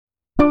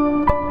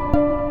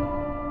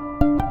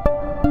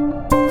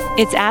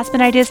It's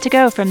Aspen Ideas to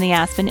Go from the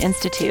Aspen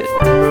Institute.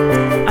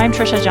 I'm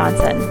Trisha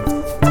Johnson.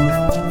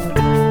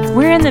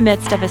 We're in the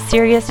midst of a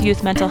serious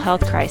youth mental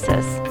health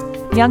crisis.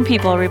 Young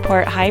people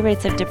report high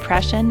rates of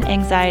depression,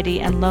 anxiety,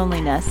 and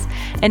loneliness,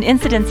 and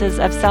incidences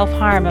of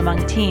self-harm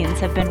among teens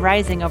have been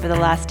rising over the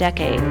last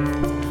decade.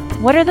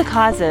 What are the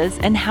causes,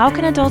 and how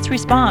can adults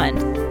respond?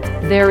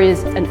 There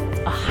is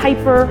a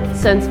hyper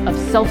sense of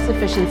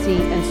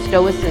self-sufficiency and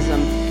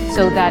stoicism,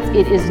 so that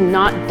it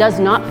does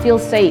not feel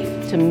safe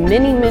to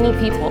many, many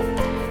people,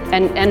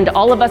 and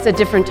all of us at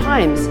different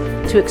times,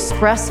 to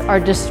express our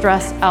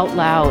distress out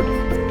loud.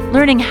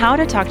 Learning how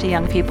to talk to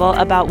young people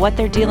about what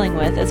they're dealing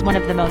with is one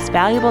of the most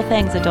valuable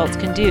things adults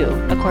can do,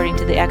 according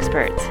to the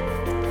experts.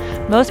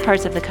 Most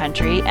parts of the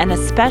country, and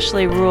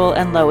especially rural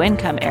and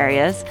low-income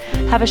areas,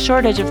 have a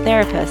shortage of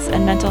therapists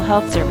and mental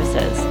health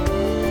services.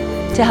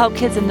 To help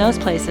kids in those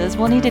places,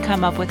 we'll need to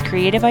come up with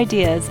creative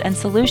ideas and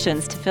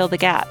solutions to fill the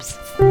gaps.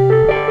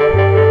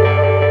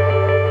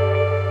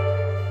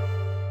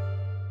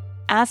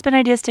 Aspen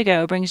Ideas to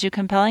Go brings you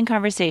compelling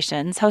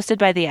conversations hosted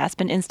by the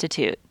Aspen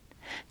Institute.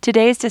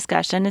 Today's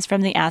discussion is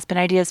from the Aspen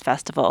Ideas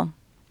Festival.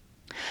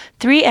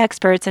 3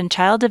 experts in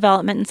child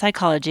development and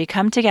psychology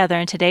come together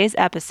in today's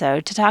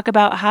episode to talk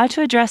about how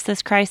to address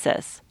this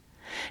crisis.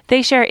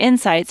 They share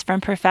insights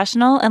from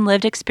professional and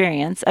lived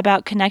experience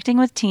about connecting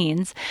with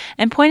teens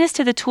and point us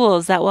to the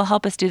tools that will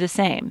help us do the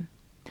same.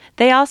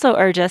 They also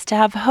urge us to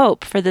have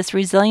hope for this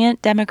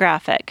resilient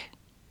demographic.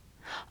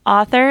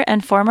 Author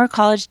and former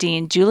college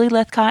dean Julie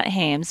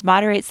Lythcott-Haims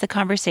moderates the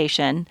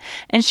conversation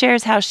and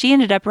shares how she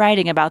ended up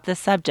writing about this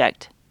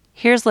subject.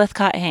 Here's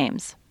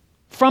Lythcott-Haims.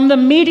 From the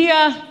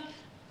media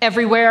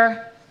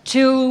everywhere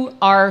to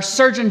our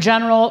Surgeon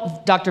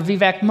General, Dr.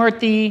 Vivek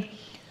Murthy,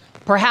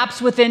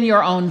 perhaps within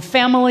your own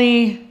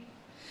family,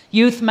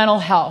 youth mental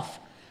health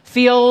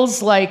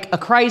feels like a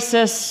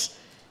crisis,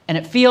 and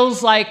it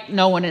feels like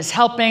no one is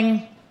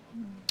helping.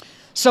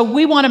 So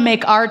we want to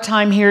make our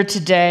time here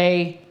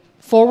today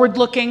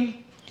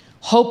forward-looking,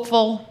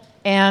 hopeful,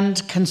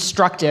 and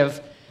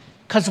constructive,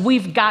 because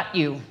we've got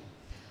you.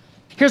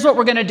 Here's what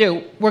we're going to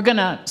do. We're going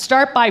to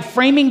start by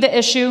framing the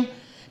issue,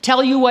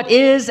 tell you what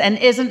is and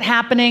isn't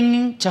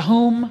happening to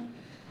whom,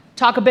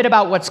 talk a bit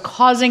about what's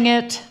causing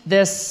it,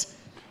 this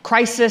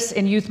crisis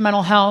in youth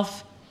mental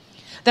health.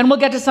 Then we'll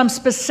get to some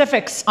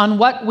specifics on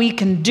what we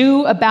can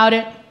do about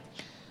it.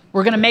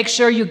 We're going to make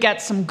sure you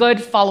get some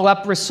good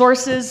follow-up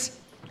resources.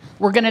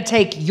 We're going to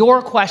take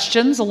your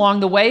questions along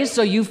the way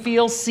so you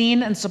feel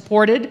seen and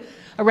supported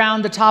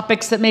around the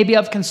topics that may be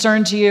of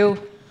concern to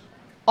you,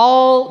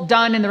 all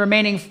done in the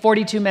remaining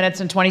 42 minutes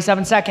and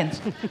 27 seconds.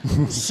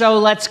 So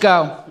let's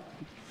go.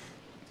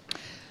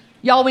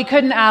 Y'all, we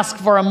couldn't ask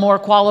for a more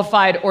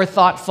qualified or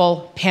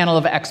thoughtful panel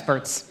of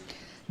experts.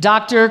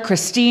 Dr.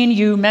 Christine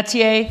Yu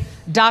Moutier,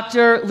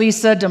 Dr.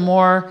 Lisa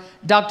Damour,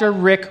 Dr.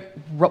 Rick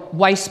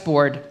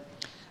Weissbourd.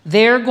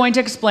 They're going to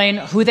explain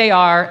who they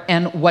are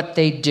and what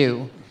they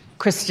do.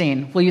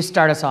 Christine, will you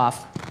start us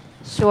off?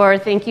 Sure,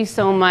 thank you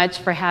so much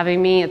for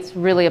having me. It's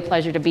really a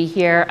pleasure to be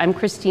here. I'm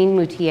Christine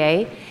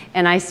Moutier,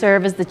 and I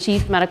serve as the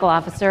Chief Medical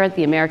Officer at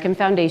the American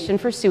Foundation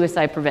for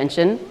Suicide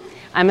Prevention.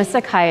 I'm a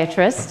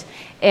psychiatrist,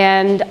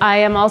 and I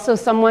am also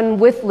someone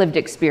with lived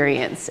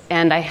experience.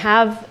 And I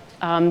have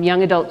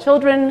young adult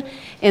children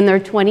in their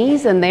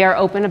 20s, and they are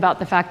open about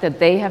the fact that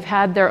they have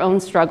had their own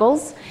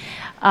struggles.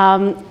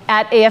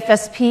 At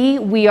AFSP,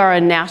 we are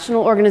a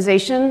national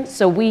organization,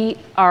 so we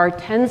are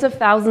tens of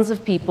thousands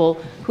of people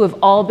who have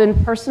all been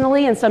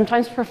personally and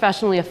sometimes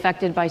professionally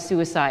affected by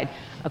suicide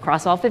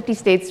across all 50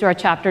 states through our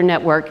chapter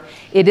network.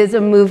 It is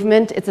a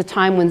movement. It's a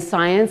time when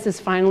science is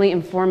finally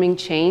informing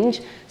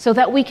change so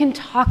that we can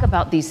talk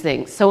about these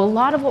things. So a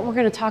lot of what we're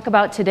going to talk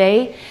about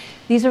today,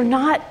 these are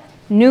not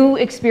new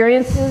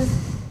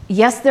experiences.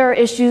 Yes, there are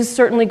issues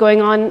certainly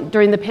going on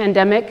during the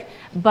pandemic,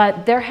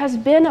 but there has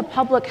been a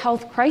public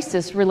health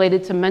crisis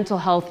related to mental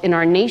health in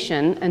our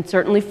nation, and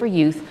certainly for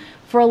youth,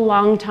 for a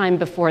long time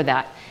before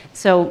that.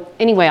 So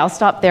anyway, I'll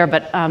stop there,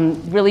 but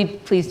I'm really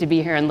pleased to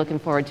be here and looking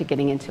forward to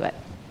getting into it.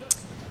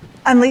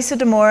 I'm Lisa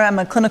Damour. I'm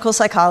a clinical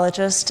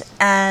psychologist,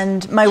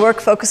 and my work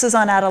focuses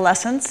on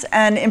adolescence.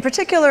 And in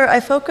particular, I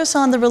focus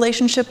on the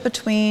relationship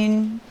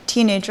between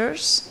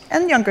teenagers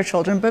and younger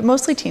children, but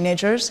mostly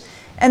teenagers,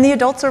 and the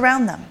adults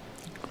around them.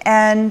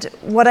 And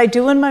what I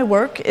do in my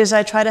work is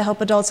I try to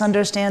help adults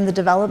understand the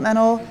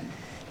developmental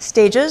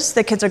stages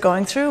that kids are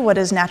going through, what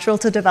is natural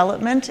to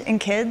development in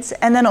kids,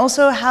 and then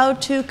also how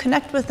to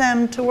connect with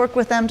them, to work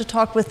with them, to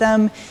talk with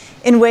them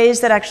in ways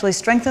that actually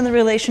strengthen the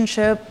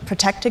relationship,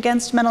 protect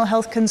against mental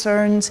health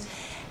concerns,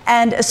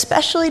 and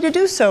especially to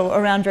do so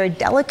around very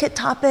delicate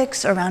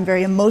topics, around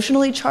very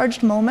emotionally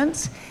charged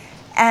moments.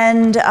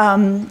 And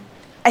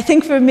I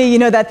think for me, you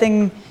know that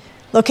thing,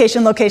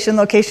 location, location,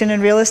 location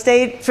in real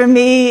estate. For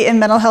me, in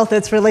mental health,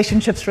 it's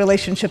relationships,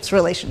 relationships,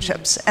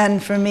 relationships.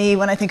 And for me,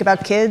 when I think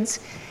about kids,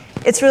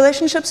 it's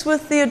relationships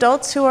with the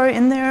adults who are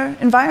in their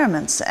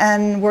environments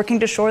and working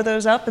to shore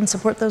those up and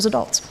support those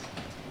adults.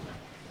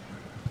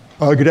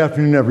 Good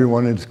afternoon,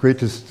 everyone. It's great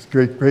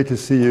to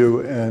see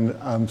you, and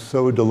I'm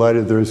so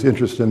delighted there's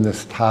interest in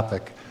this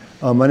topic.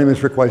 My name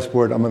is Rick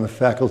Weissbourd. I'm on the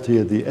faculty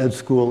at the Ed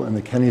School and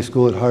the Kenney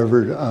School at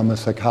Harvard. I'm a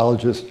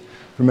psychologist.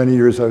 For many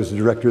years, I was the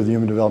director of the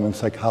Human Development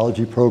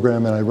Psychology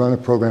program, and I run a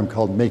program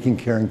called Making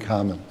Caring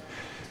Common.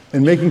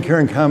 And Making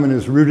Caring Common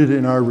is rooted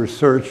in our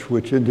research,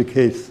 which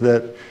indicates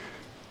that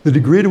the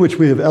degree to which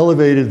we have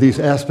elevated these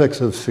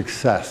aspects of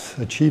success,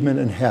 achievement,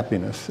 and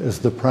happiness as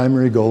the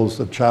primary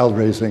goals of child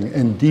raising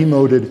and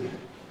demoted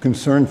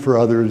concern for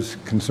others,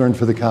 concern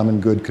for the common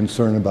good,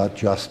 concern about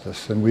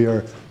justice. And we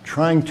are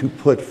trying to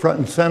put front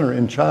and center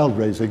in child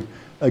raising,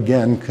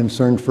 again,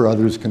 concern for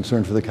others,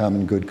 concern for the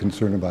common good,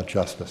 concern about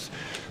justice.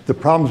 The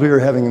problems we are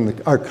having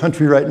in our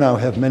country right now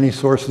have many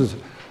sources,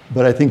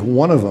 but I think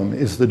one of them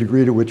is the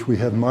degree to which we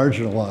have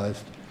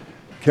marginalized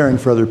caring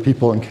for other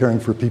people and caring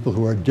for people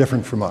who are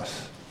different from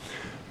us.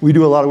 We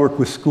do a lot of work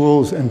with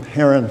schools and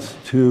parents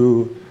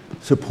to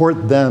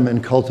support them in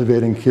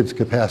cultivating kids'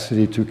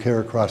 capacity to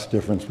care across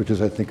difference, which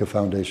is, I think, a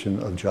foundation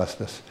of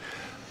justice.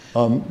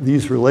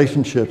 These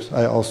relationships,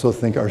 I also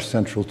think, are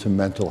central to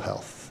mental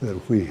health. That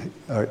if we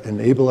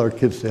enable our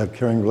kids to have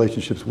caring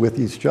relationships with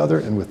each other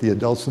and with the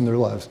adults in their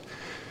lives,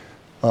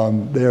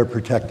 they are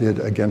protected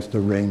against a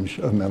range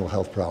of mental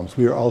health problems.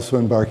 We are also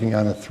embarking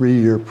on a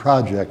 3-year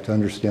project to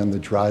understand the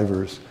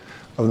drivers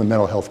of the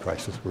mental health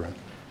crisis we're in.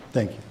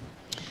 Thank you.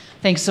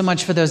 Thanks so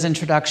much for those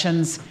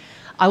introductions.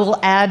 I will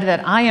add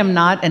that I am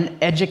not an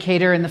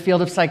educator in the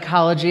field of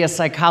psychology, a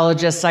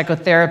psychologist,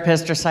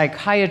 psychotherapist, or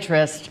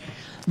psychiatrist.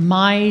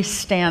 My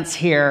stance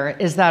here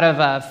is that of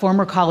a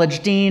former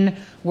college dean,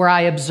 where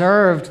I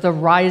observed the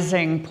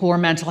rising poor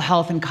mental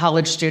health in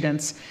college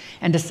students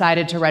and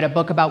decided to write a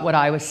book about what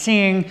I was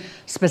seeing,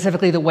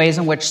 specifically the ways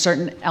in which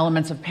certain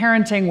elements of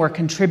parenting were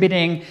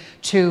contributing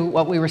to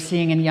what we were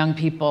seeing in young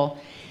people.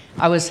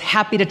 I was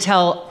happy to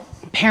tell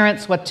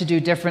parents what to do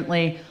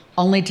differently,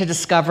 only to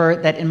discover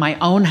that in my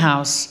own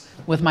house,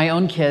 with my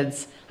own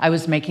kids, I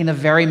was making the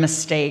very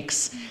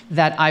mistakes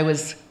that I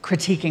was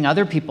critiquing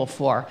other people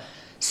for.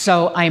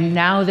 So I'm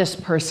now this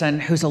person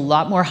who's a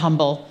lot more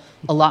humble,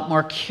 a lot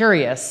more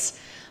curious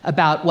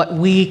about what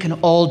we can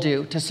all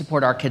do to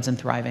support our kids in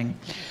thriving.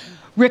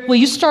 Rick, will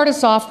you start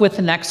us off with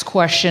the next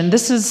question?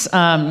 This is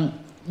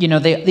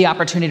the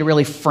opportunity to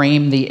really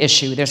frame the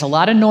issue. There's a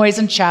lot of noise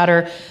and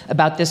chatter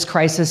about this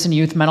crisis in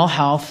youth mental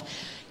health.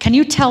 Can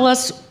you tell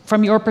us,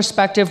 from your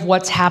perspective,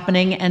 what's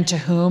happening and to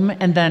whom?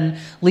 And then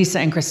Lisa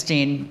and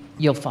Christine,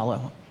 you'll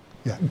follow.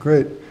 Yeah,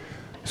 great.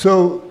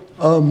 So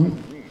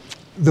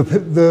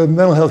the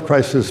mental health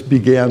crisis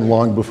began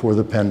long before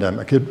the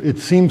pandemic. It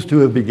seems to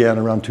have began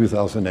around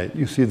 2008.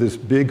 You see this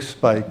big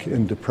spike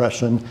in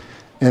depression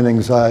and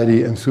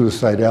anxiety and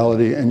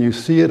suicidality, and you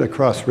see it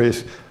across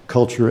race,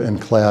 culture,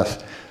 and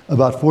class.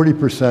 About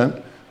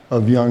 40%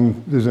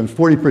 there's a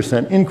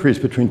 40% increase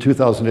between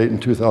 2008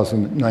 and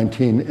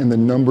 2019 in the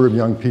number of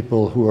young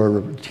people who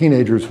are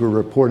teenagers who are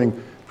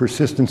reporting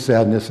persistent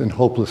sadness and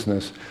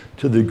hopelessness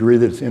to the degree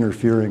that it's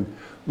interfering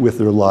with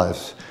their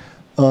lives.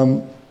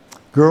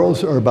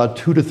 Girls are about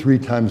 2 to 3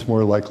 times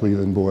more likely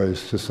than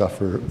boys to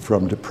suffer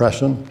from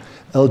depression.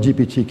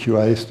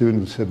 LGBTQIA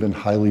students have been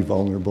highly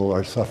vulnerable,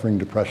 are suffering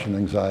depression,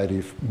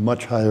 anxiety,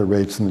 much higher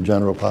rates than the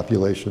general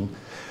population.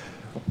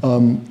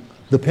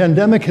 The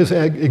pandemic has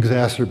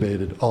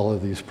exacerbated all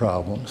of these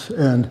problems.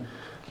 And,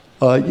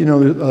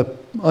 an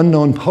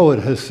unknown poet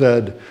has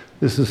said,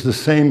 this is the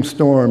same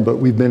storm, but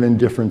we've been in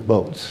different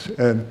boats.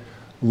 And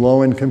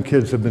low-income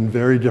kids have been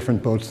very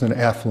different boats than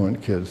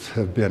affluent kids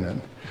have been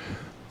in.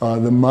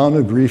 The amount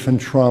of grief and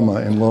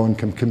trauma in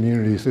low-income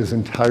communities is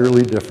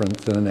entirely different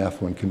than in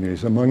affluent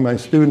communities. Among my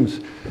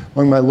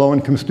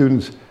low-income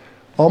students,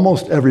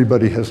 almost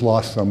everybody has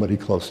lost somebody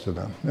close to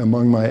them.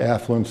 Among my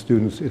affluent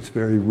students, it's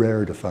very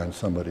rare to find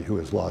somebody who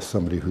has lost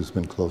somebody who's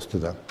been close to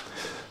them.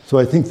 So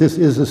I think this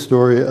is a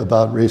story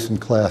about race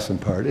and class in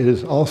part. It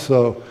is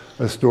also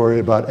a story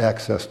about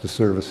access to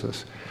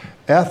services.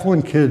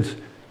 Affluent kids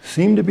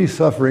seem to be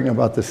suffering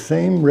about the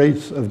same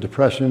rates of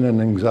depression and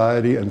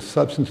anxiety and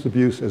substance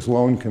abuse as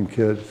low-income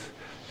kids,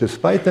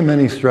 despite the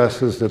many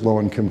stresses that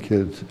low-income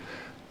kids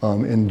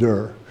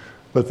endure.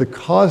 But the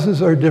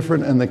causes are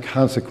different and the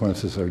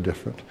consequences are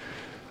different.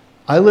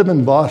 I live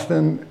in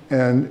Boston,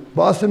 and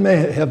Boston may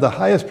have the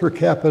highest per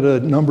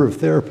capita number of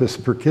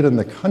therapists per kid in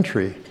the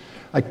country.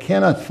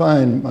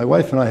 My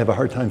wife and I have a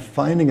hard time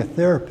finding a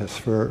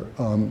therapist for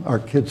our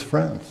kids'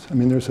 friends. I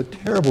mean, there's a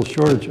terrible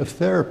shortage of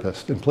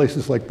therapists in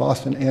places like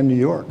Boston and New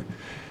York.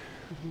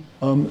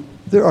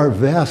 There are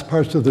vast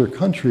parts of their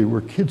country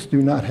where kids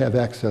do not have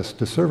access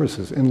to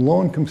services. In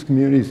low-income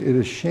communities, it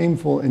is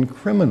shameful and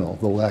criminal,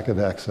 the lack of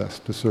access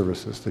to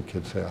services that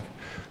kids have.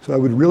 So I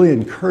would really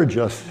encourage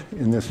us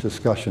in this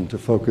discussion to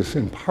focus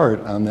in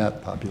part on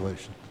that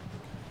population.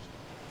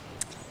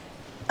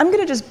 I'm going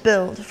to just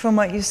build from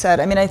what you said.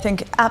 I mean, I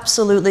think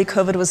absolutely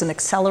COVID was an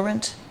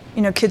accelerant.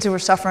 Kids who were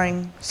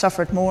suffering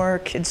suffered more.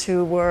 Kids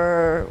who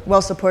were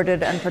well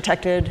supported and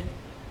protected,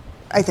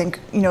 I think,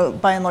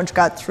 by and large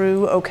got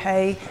through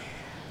okay.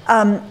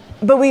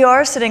 But we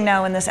are sitting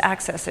now in this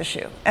access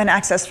issue and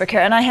access for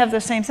care. And I have the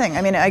same thing.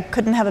 I mean, I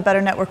couldn't have a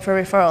better network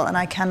for referral, and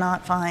I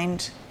cannot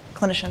find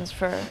clinicians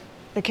for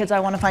the kids I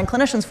want to find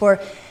clinicians for,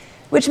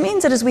 which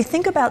means that as we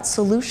think about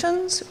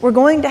solutions, we're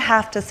going to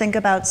have to think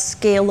about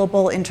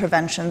scalable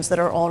interventions that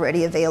are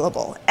already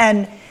available.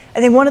 And I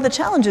think one of the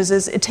challenges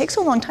is it takes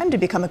a long time to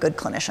become a good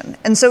clinician.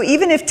 And so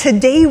even if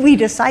today we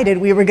decided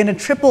we were going to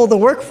triple the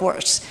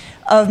workforce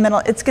of mental,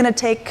 it's going to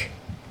take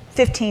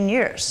 15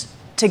 years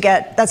to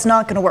get, that's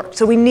not going to work.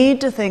 So we need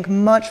to think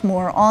much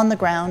more on the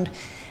ground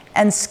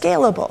and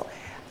scalable.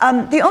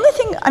 The only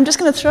thing I'm just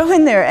going to throw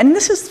in there, and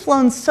this has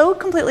flown so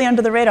completely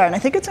under the radar, and I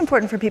think it's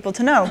important for people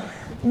to know,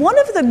 one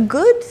of the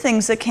good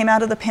things that came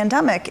out of the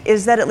pandemic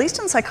is that, at least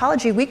in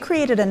psychology, we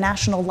created a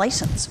national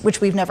license, which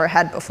we've never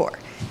had before.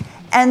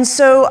 And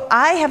so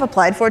I have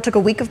applied for it. It took a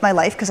week of my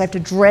life because I have to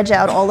dredge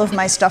out all of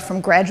my stuff from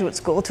graduate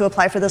school to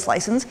apply for this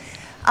license.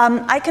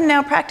 I can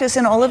now practice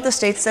in all of the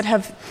states that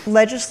have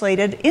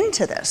legislated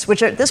into this,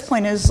 which at this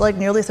point is like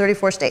nearly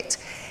 34 states.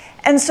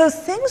 And so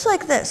things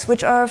like this,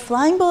 which are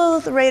flying below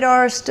the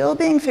radar, still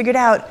being figured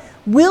out,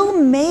 will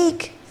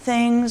make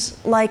things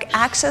like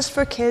access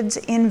for kids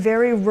in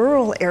very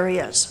rural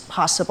areas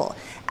possible,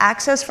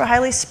 access for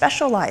highly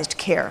specialized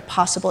care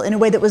possible in a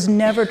way that was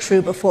never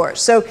true before.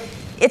 So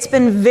it's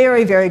been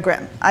very, very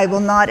grim. I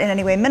will not in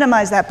any way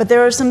minimize that, but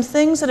there are some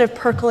things that have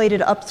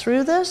percolated up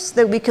through this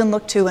that we can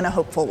look to in a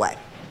hopeful way.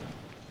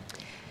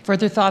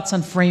 Further thoughts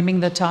on framing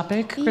the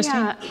topic, Christine?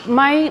 Yeah,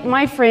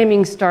 my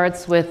framing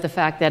starts with the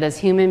fact that as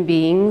human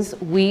beings,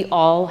 we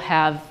all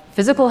have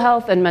physical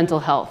health and mental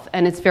health,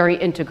 and it's very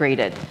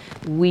integrated.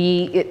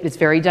 It's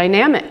very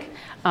dynamic.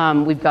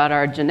 We've got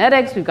our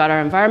genetics, we've got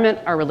our environment,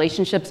 our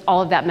relationships, all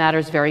of that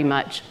matters very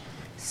much.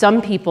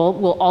 Some people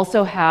will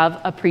also have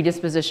a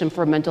predisposition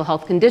for mental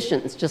health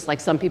conditions, just like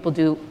some people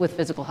do with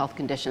physical health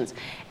conditions.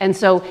 And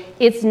so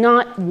it's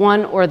not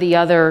one or the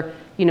other,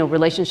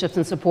 relationships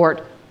and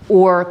support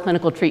or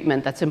clinical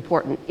treatment that's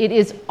important. It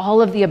is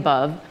all of the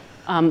above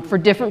for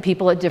different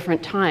people at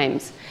different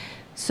times.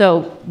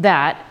 So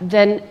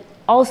then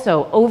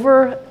also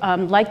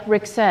like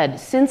Rick said,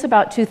 since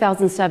about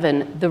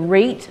 2007, the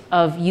rate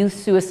of youth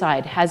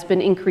suicide has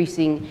been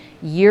increasing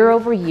year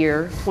over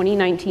year.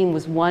 2019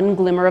 was one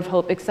glimmer of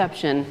hope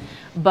exception.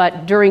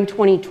 But during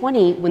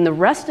 2020, when the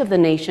rest of the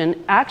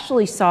nation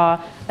actually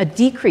saw a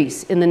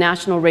decrease in the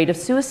national rate of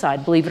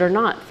suicide, believe it or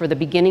not, for the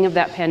beginning of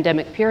that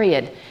pandemic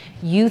period,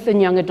 youth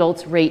and young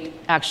adults rate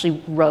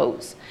actually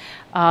rose.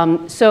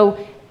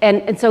 So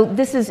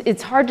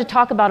it's hard to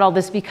talk about all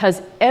this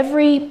because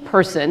every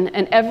person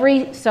and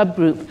every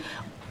subgroup,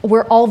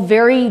 we're all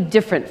very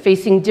different,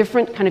 facing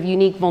different kind of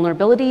unique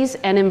vulnerabilities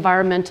and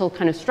environmental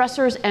kind of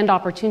stressors and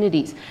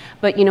opportunities.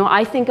 But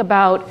I think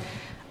about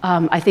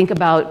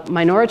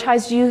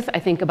minoritized youth, I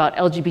think about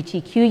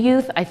LGBTQ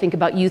youth, I think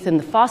about youth in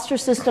the foster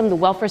system, the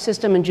welfare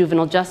system, and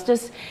juvenile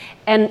justice,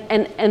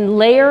 and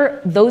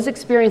layer those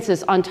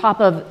experiences on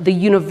top of the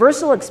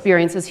universal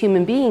experience as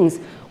human beings,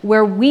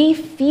 where we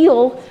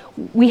feel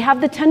we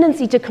have the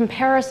tendency to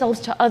compare ourselves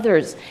to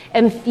others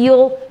and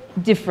feel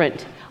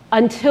different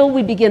until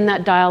we begin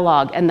that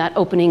dialogue and that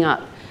opening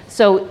up.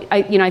 So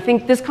I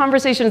think this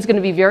conversation is going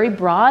to be very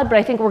broad, but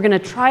I think we're going to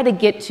try to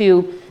get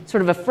to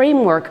sort of a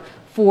framework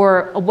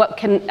for what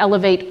can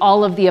elevate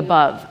all of the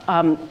above.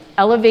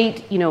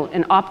 Elevate,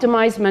 and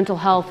optimize mental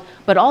health,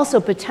 but also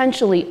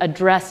potentially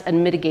address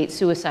and mitigate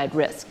suicide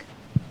risk.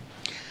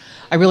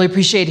 I really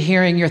appreciate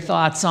hearing your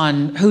thoughts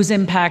on who's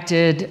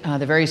impacted,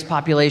 the various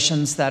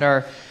populations that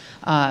are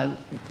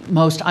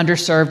most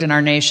underserved in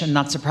our nation,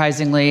 not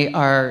surprisingly,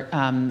 are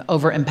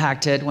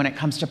over-impacted when it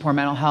comes to poor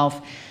mental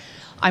health.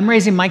 I'm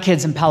raising my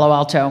kids in Palo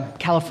Alto,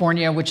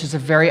 California, which is a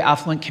very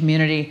affluent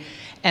community,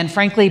 and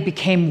frankly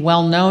became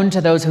well known to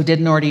those who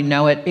didn't already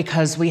know it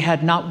because we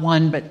had not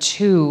one but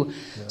two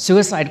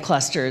suicide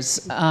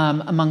clusters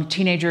among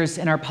teenagers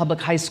in our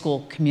public high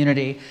school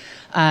community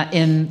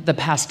in the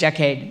past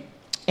decade.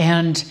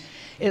 And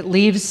it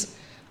leaves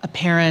a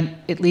parent,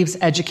 it leaves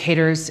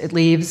educators, it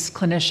leaves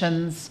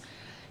clinicians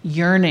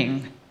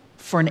yearning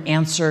for an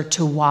answer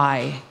to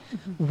why.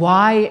 Mm-hmm.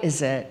 Why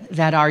is it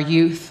that our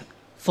youth,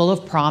 full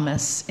of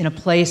promise, in a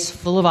place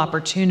full of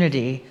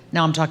opportunity,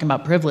 now I'm talking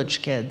about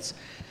privileged kids,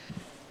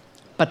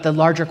 but the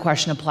larger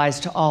question applies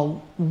to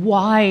all,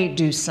 why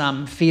do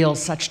some feel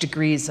such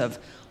degrees of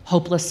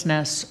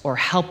hopelessness or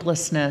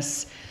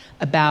helplessness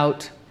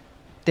about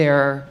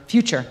their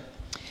future?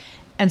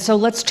 And so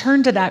let's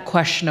turn to that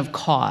question of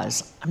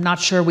cause. I'm not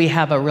sure we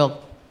have a real,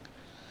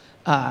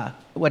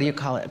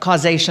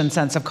 causation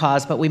sense of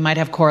cause, but we might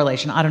have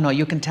correlation. I don't know,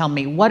 you can tell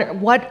me.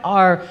 What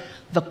are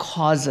the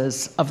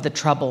causes of the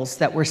troubles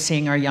that we're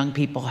seeing our young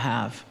people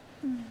have?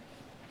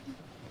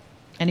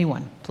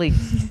 Anyone,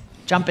 please,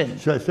 jump in.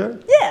 Should I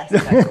start? Yes.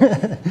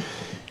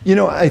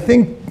 I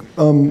think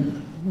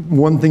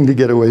one thing to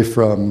get away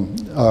from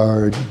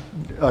are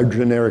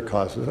generic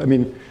causes.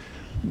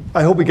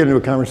 I hope we get into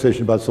a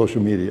conversation about social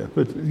media,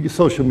 but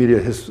social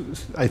media has,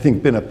 I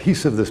think, been a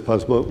piece of this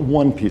puzzle, but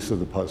one piece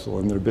of the puzzle,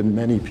 and there have been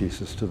many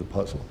pieces to the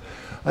puzzle.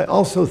 I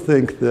also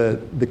think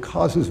that the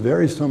causes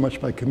vary so much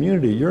by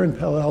community. You're in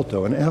Palo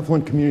Alto, and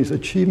affluent communities,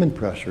 achievement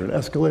pressure and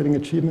escalating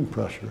achievement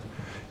pressure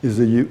is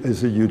a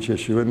huge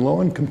issue. In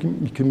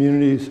low-income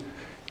communities,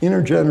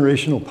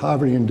 intergenerational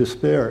poverty and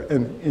despair,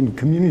 and in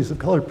communities of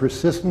color,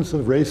 persistence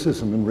of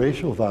racism and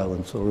racial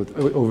violence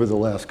over the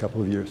last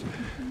couple of years.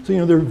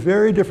 So, there are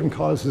very different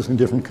causes in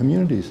different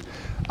communities.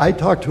 I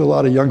talk to a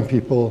lot of young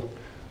people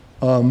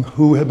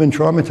who have been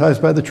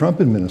traumatized by the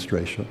Trump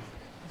administration.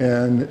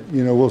 And,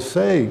 we'll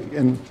say,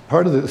 and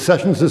part of the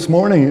sessions this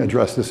morning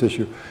addressed this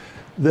issue,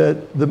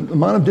 that the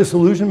amount of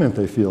disillusionment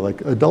they feel,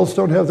 like adults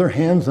don't have their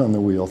hands on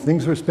the wheel,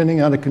 things are spinning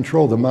out of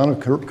control, the amount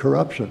of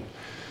corruption.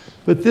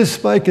 But this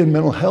spike in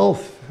mental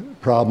health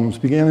problems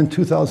began in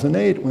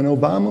 2008 when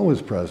Obama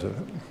was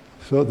president.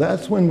 So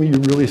that's when we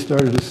really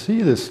started to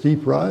see this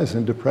steep rise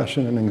in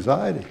depression and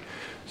anxiety.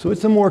 So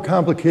it's a more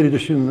complicated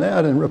issue than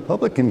that, and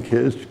Republican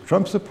kids,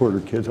 Trump supporter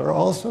kids, are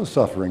also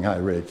suffering high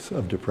rates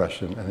of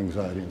depression and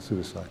anxiety and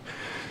suicide.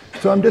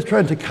 So I'm just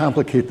trying to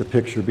complicate the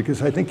picture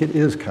because I think it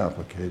is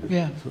complicated.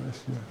 Yeah.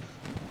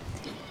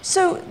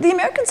 So the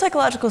American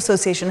Psychological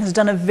Association has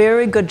done a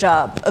very good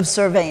job of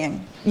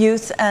surveying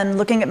youth and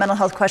looking at mental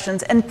health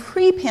questions. And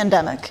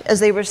pre-pandemic, as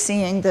they were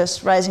seeing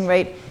this rising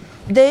rate,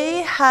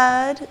 they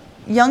had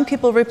young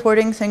people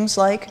reporting things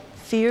like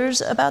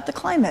fears about the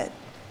climate,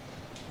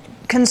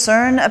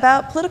 concern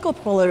about political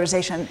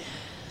polarization,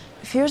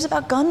 fears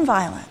about gun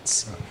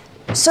violence.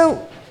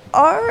 So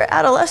our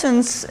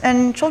adolescents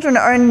and children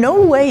are in no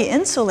way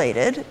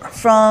insulated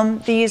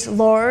from these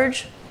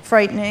large,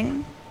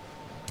 frightening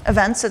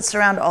events that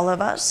surround all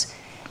of us.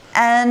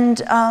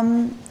 And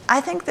I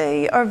think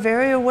they are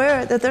very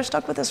aware that they're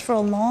stuck with this for a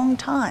long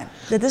time,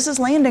 that this is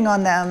landing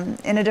on them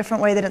in a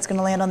different way than it's going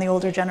to land on the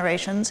older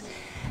generations.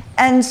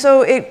 And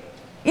so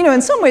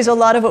in some ways, a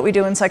lot of what we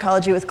do in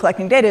psychology with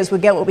collecting data is we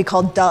get what we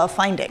call duh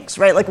findings,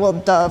 right? Like, well,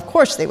 duh, of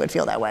course they would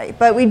feel that way.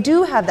 But we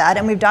do have that,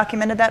 and we've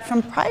documented that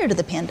from prior to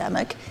the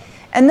pandemic.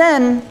 And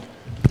then,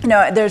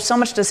 there's so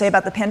much to say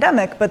about the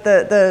pandemic, but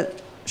the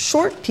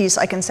short piece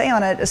I can say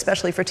on it,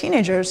 especially for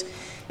teenagers,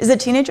 is that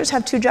teenagers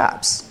have two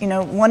jobs.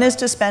 One is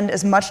to spend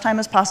as much time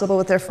as possible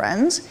with their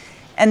friends,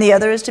 and the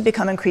other is to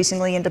become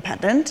increasingly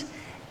independent.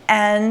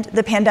 And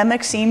the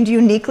pandemic seemed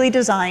uniquely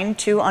designed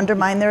to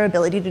undermine their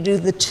ability to do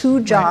the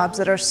two jobs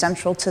that are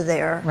central to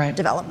their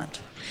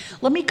development.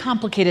 Let me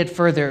complicate it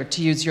further,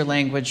 to use your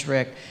language,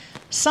 Rick.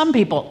 Some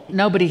people,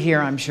 nobody here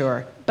I'm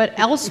sure, but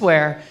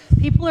elsewhere,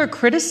 people are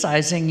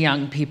criticizing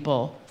young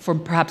people for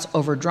perhaps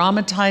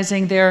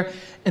over-dramatizing their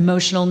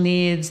emotional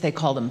needs. They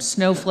call them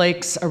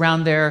snowflakes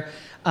around their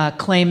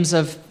claims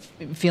of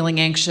feeling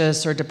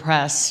anxious or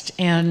depressed.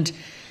 And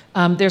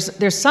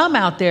there's some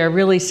out there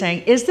really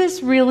saying, is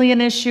this really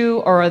an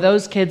issue, or are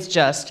those kids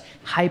just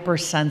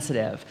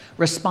hypersensitive,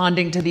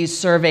 responding to these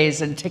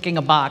surveys and ticking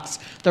a box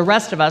the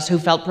rest of us who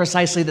felt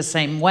precisely the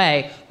same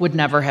way would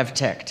never have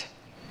ticked?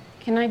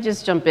 Can I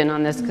just jump in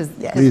on this? Because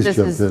Please this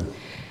jump is, in.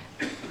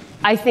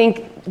 I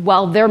think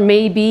while there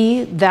may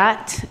be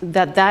that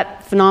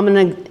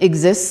phenomenon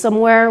exists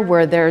somewhere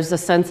where there's a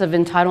sense of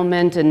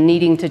entitlement and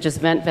needing to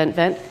just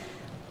vent,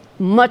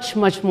 much,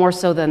 much more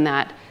so than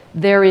that,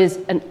 there is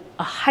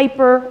a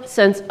hyper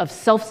sense of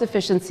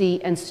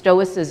self-sufficiency and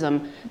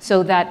stoicism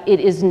so that it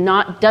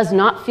does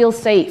not feel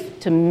safe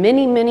to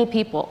many, many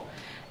people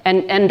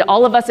and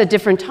all of us at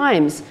different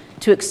times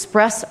to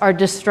express our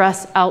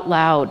distress out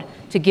loud,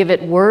 to give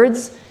it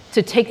words,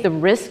 to take the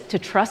risk to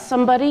trust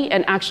somebody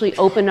and actually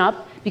open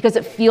up because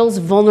it feels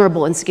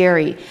vulnerable and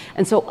scary.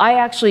 And so I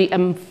actually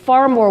am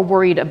far more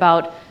worried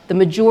about the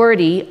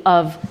majority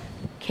of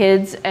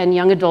kids and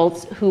young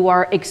adults who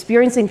are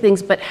experiencing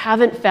things but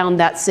haven't found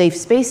that safe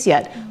space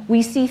yet.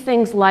 We see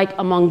things like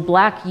among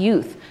Black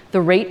youth, the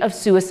rate of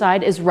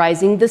suicide is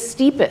rising the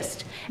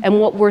steepest.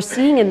 And what we're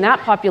seeing in that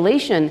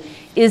population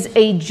is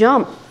a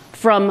jump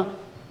from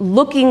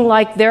looking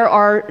like there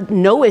are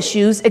no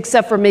issues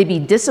except for maybe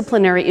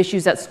disciplinary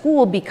issues at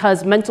school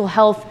because mental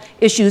health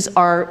issues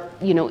are,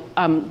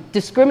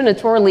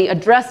 discriminatorily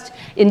addressed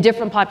in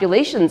different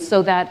populations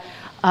so that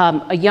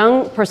a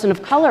young person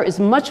of color is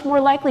much more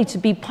likely to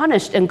be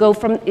punished and go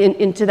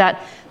into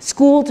that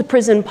school to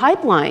prison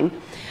pipeline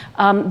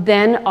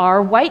than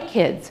are white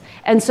kids.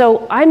 And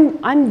so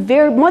I'm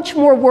very much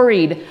more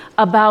worried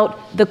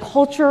about the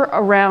culture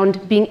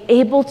around being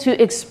able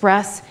to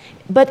express,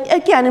 but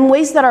again, in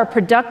ways that are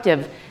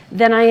productive,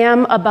 than I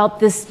am about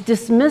this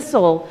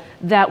dismissal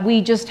that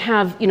we just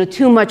have,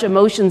 too much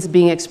emotions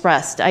being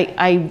expressed.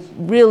 I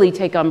really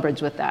take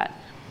umbrage with that.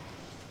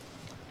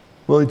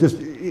 Well, just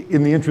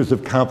in the interest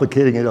of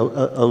complicating it a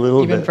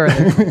little Even bit.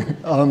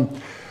 further.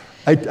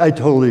 I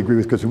totally agree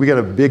with Chris. We got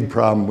a big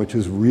problem, which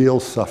is real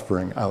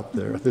suffering out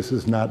there. This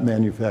is not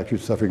manufactured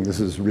suffering. This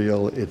is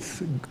real.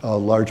 It's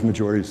large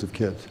majorities of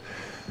kids.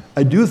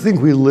 I do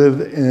think we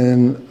live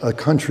in a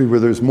country where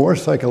there's more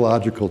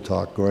psychological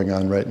talk going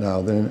on right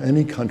now than in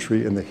any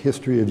country in the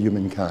history of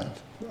humankind.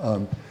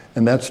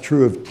 And that's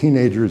true of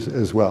teenagers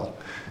as well.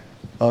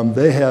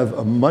 They have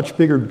a much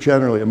bigger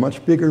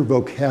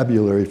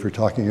vocabulary for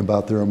talking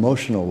about their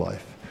emotional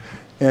life.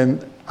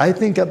 And I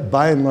think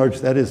by and large,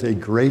 that is a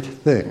great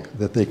thing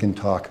that they can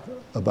talk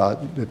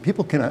about. That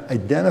people can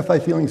identify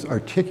feelings,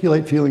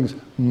 articulate feelings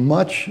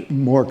much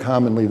more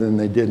commonly than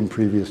they did in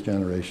previous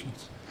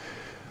generations.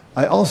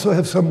 I also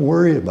have some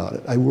worry about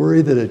it. I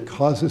worry that it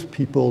causes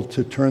people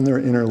to turn their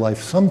inner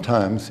life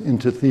sometimes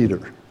into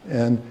theater.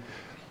 And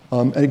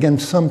again,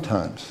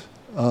 sometimes.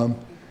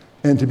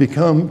 And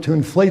to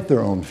inflate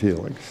their own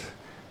feelings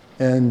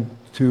and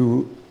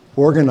to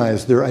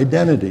organize their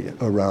identity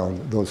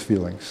around those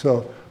feelings.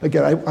 So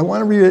again, I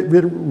want to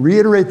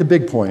reiterate the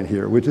big point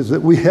here, which is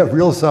that we have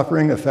real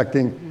suffering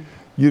affecting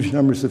huge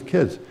numbers of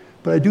kids.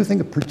 But I do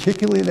think,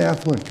 particularly in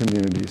affluent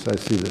communities, I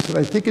see this. And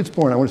I think it's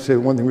born, I want to say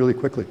one thing really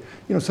quickly.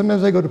 You know,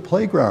 sometimes I go to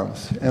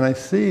playgrounds and I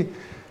see,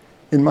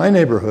 in my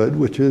neighborhood,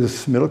 which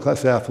is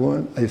middle-class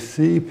affluent, I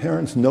see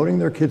parents noting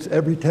their kids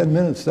every 10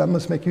 minutes. That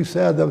must make you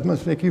sad, that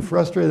must make you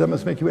frustrated, that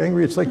must make you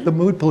angry. It's like the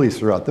mood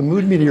police are out, the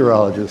mood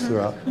meteorologists are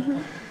out.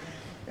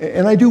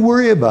 And I do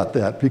worry about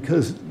that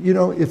because, you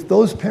know, if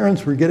those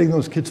parents were getting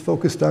those kids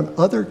focused on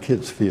other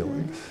kids'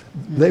 feelings,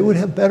 they would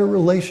have better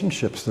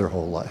relationships their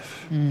whole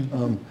life.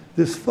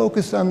 This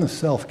focus on the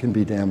self can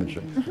be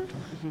damaging.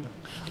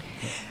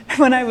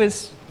 When I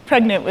was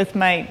pregnant with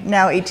my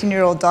now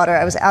 18-year-old daughter,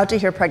 I was out to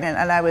hear pregnant,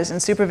 and I was in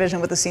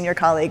supervision with a senior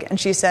colleague, and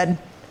she said,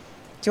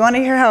 "Do you want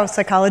to hear how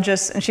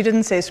psychologists," and she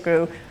didn't say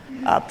screw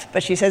up,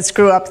 but she said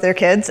screw up their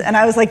kids, and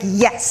I was like,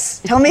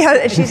 yes, tell me how,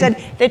 and she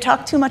said, they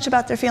talk too much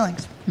about their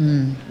feelings.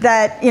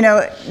 That, you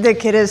know, the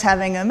kid is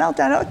having a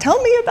meltdown, oh,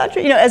 tell me about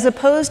your, you know, as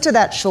opposed to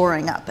that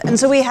shoring up. And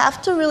so we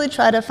have to really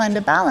try to find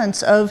a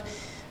balance of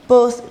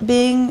both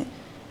being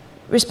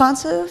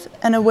responsive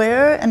and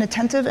aware and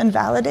attentive and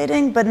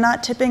validating, but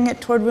not tipping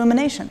it toward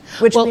rumination,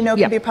 which we know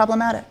can be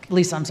problematic.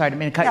 Lisa, I'm sorry, I didn't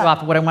mean to cut you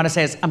off. What I want to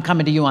say is I'm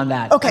coming to you on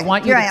that. Okay, I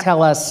want you to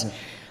tell us,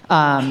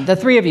 the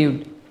three of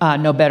you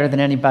know better than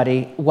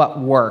anybody what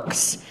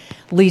works.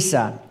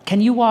 Lisa,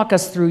 can you walk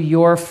us through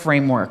your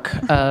framework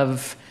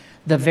of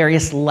the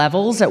various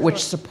levels at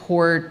which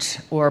support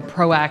or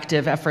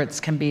proactive efforts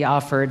can be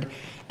offered?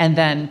 And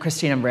then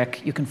Christine and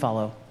Rick, you can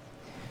follow.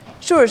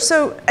 Sure.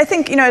 So I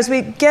think, you know, as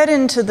we get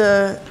into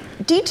the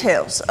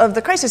details of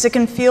the crisis, it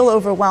can feel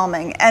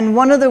overwhelming. And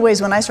one of the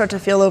ways when I start to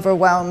feel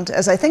overwhelmed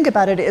as I think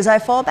about it is I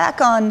fall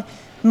back on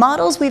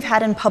models we've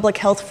had in public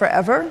health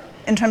forever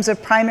in terms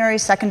of primary,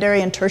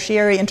 secondary, and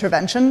tertiary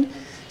intervention.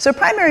 So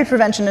primary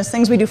prevention is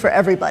things we do for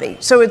everybody.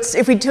 So it's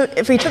if we took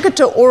it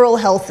to oral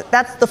health,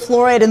 that's the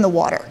fluoride in the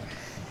water.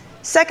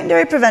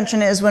 Secondary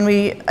prevention is when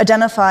we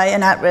identify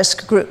an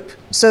at-risk group.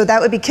 So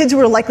that would be kids who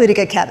are likely to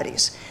get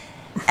cavities.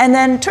 And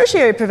then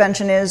tertiary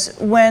prevention is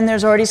when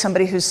there's already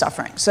somebody who's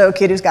suffering, so a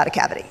kid who's got a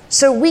cavity.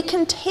 So we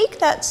can take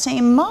that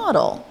same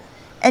model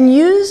and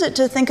use it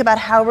to think about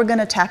how we're going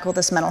to tackle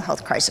this mental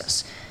health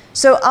crisis.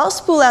 So I'll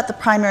spool out the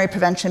primary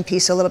prevention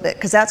piece a little bit,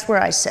 because that's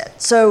where I sit.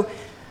 So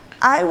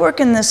I work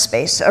in this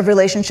space of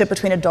relationship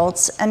between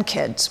adults and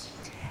kids.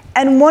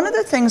 And one of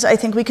the things I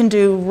think we can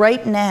do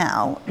right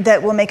now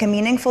that will make a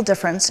meaningful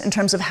difference in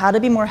terms of how to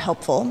be more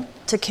helpful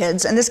to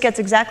kids, and this gets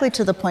exactly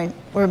to the point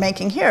we're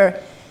making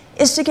here,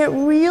 is to get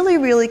really,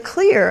 really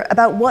clear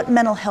about what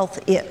mental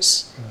health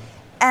is.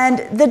 And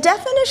the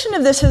definition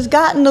of this has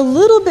gotten a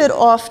little bit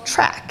off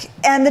track.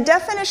 And the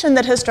definition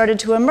that has started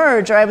to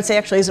emerge, or I would say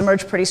actually has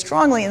emerged pretty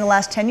strongly in the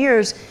last 10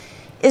 years,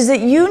 is that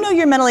you know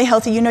you're mentally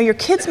healthy, you know your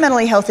kid's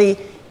mentally healthy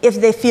if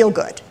they feel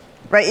good,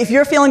 right? If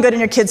you're feeling good and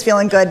your kid's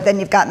feeling good, then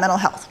you've got mental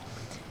health.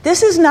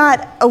 This is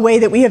not a way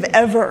that we have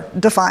ever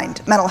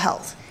defined mental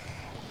health.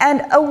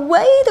 And a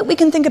way that we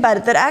can think about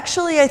it that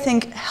actually I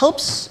think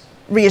helps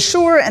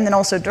reassure and then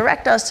also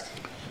direct us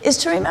is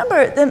to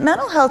remember that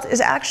mental health is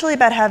actually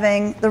about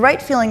having the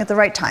right feeling at the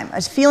right time,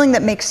 a feeling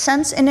that makes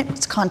sense in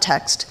its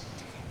context,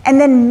 and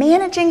then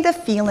managing the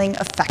feeling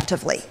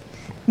effectively.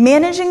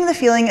 Managing the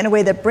feeling in a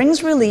way that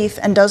brings relief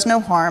and does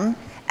no harm,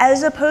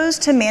 as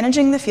opposed to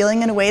managing the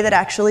feeling in a way that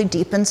actually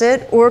deepens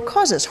it or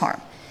causes harm.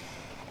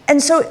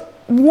 And so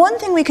one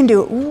thing we can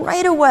do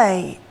right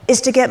away is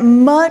to get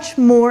much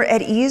more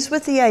at ease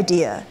with the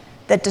idea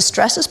that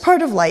distress is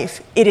part of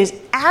life. It is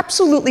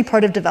absolutely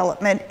part of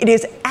development. It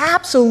is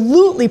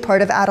absolutely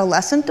part of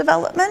adolescent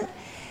development.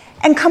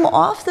 And come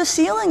off the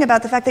ceiling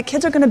about the fact that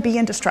kids are going to be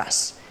in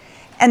distress.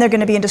 And they're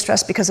going to be in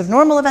distress because of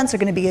normal events. They're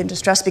going to be in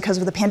distress because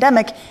of the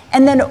pandemic.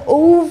 And then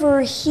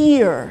over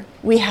here,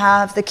 we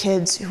have the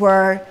kids who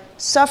are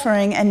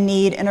suffering and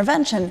need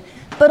intervention.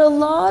 But a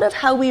lot of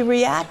how we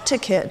react to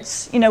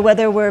kids, you know,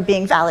 whether we're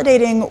being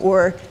validating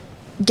or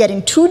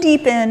getting too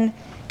deep in,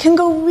 can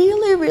go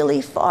really,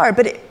 really far.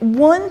 But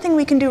one thing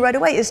we can do right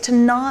away is to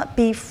not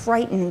be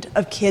frightened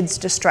of kids'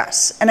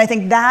 distress. And I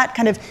think that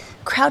kind of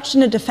crouched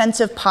in a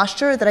defensive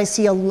posture that I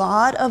see a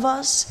lot of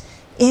us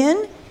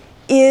in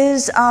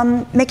is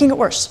making it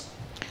worse.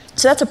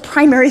 So that's a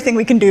primary thing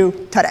we can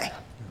do today.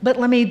 But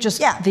let me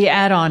just, the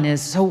add-on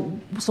is, so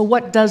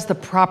what does the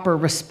proper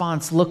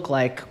response look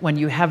like when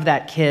you have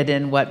that kid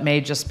in what may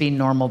just be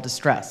normal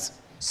distress?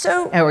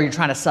 Or you're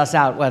trying to suss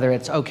out whether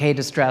it's okay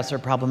distress or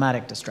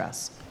problematic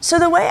distress? So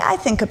the way I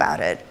think about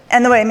it,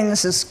 and the way, I mean,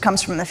 this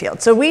comes from the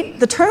field. So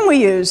the term we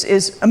use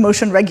is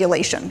emotion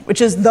regulation,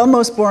 which is the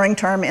most boring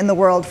term in the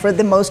world for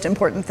the most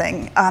important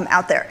thing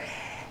out there.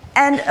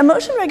 And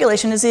emotion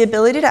regulation is the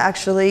ability to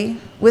actually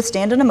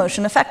withstand an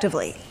emotion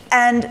effectively.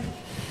 And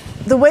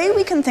the way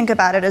we can think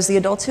about it as the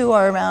adults who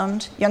are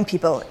around young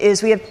people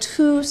is we have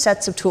two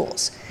sets of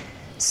tools.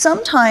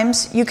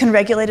 Sometimes you can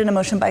regulate an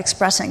emotion by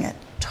expressing it,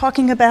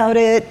 talking about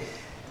it,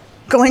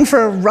 going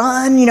for a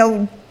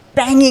run,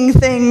 banging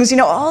things,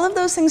 all of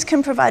those things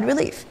can provide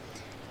relief.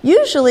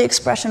 Usually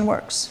expression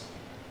works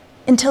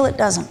until it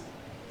doesn't.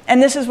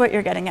 And this is what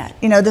you're getting at,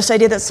 this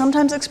idea that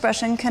sometimes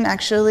expression can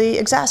actually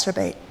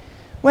exacerbate.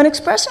 When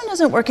expression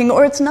isn't working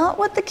or it's not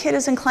what the kid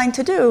is inclined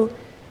to do,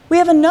 we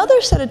have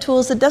another set of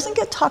tools that doesn't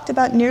get talked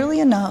about nearly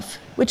enough,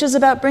 which is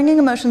about bringing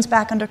emotions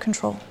back under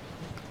control,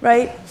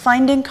 right?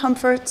 Finding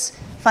comforts,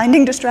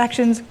 finding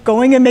distractions,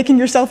 going and making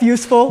yourself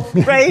useful,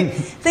 right?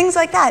 Things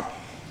like that.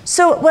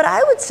 So what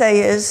I would say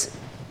is,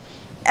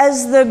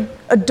 as the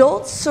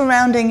adults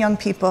surrounding young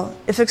people,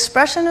 if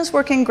expression is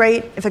working,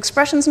 great. If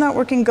expression's not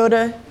working, go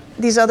to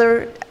these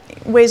other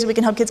ways that we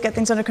can help kids get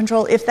things under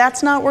control. If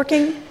that's not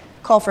working,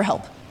 call for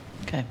help.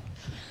 Okay.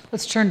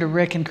 Let's turn to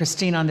Rick and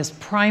Christine on this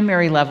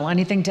primary level.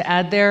 Anything to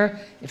add there?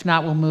 If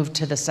not, we'll move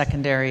to the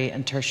secondary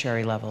and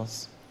tertiary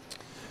levels.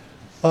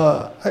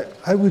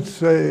 I would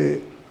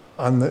say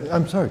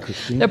I'm sorry,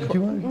 Christine. Do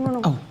you want?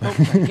 No.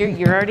 Oh.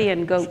 You're already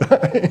in. Go.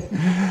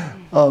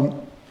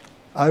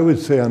 I would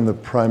say on the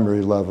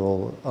primary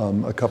level,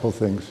 a couple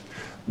things.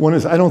 One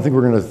is I don't think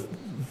we're going to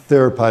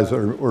therapize,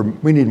 or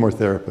we need more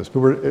therapists,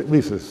 but at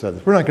least as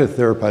said, we're not going to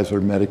therapize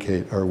or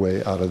medicate our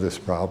way out of this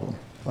problem.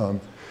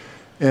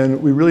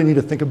 And we really need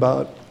to think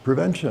about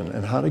prevention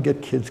and how to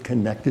get kids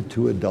connected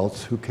to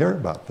adults who care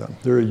about them.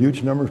 There are a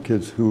huge number of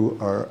kids who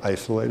are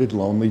isolated,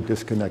 lonely,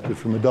 disconnected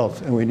from adults,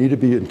 and we need to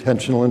be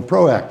intentional and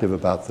proactive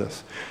about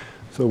this.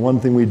 So one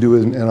thing we do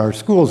in our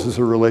schools is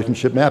a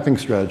relationship mapping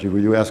strategy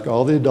where you ask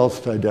all the adults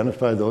to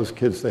identify those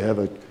kids they have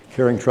a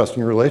caring,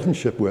 trusting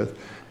relationship with,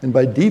 and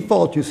by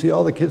default you see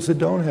all the kids that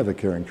don't have a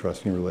caring,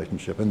 trusting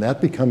relationship, and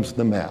that becomes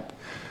the map.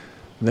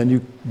 Then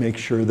you make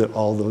sure that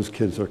all those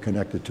kids are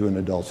connected to an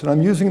adult. And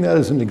I'm using that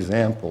as an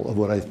example of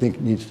what I think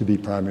needs to be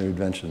primary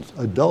interventions.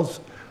 Adults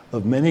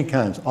of many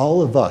kinds,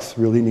 all of us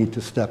really need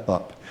to step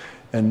up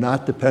and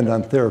not depend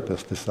on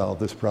therapists to solve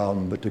this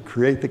problem, but to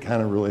create the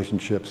kind of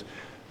relationships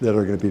that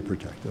are going to be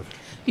protective.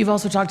 You've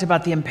also talked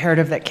about the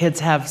imperative that kids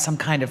have some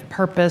kind of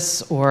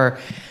purpose or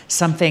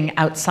something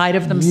outside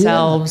of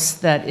themselves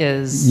that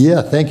is...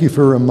 Yeah, thank you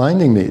for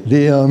reminding me.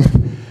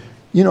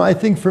 I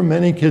think for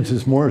many kids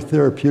it's more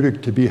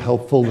therapeutic to be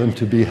helpful than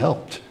to be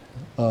helped.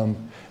 And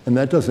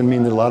that doesn't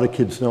mean that a lot of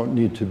kids don't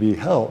need to be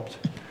helped.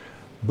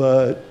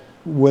 But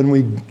when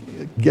we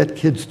get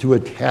kids to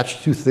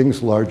attach to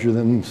things larger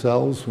than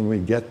themselves, when we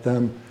get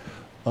them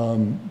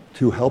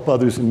to help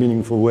others in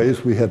meaningful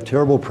ways, we have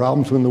terrible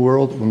problems in the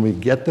world. When we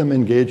get them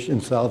engaged in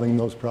solving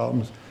those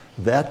problems,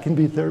 that can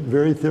be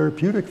very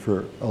therapeutic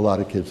for a lot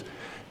of kids.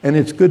 And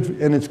it's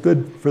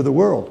good for the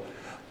world.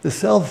 The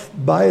self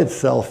by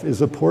itself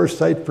is a poor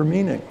site for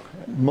meaning.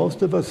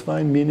 Most of us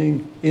find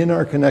meaning in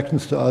our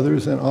connections to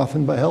others and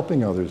often by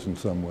helping others in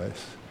some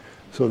ways.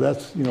 So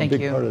that's a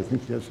big part, I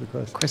think, to answer the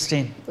question.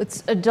 Christine.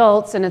 It's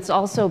adults and it's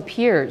also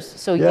peers.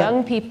 So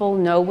young people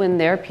know when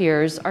their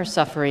peers are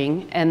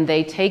suffering and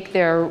they take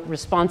their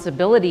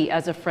responsibility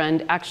as a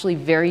friend actually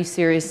very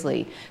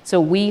seriously. So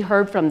we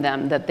heard from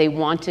them that they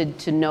wanted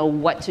to know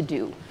what to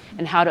do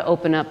and how to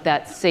open up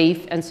that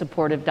safe and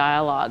supportive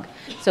dialogue.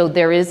 So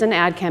there is an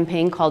ad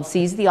campaign called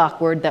Seize the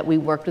Awkward that we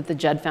worked with the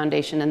Judd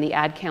Foundation and the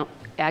Ad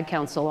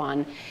Council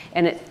on,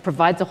 and it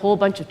provides a whole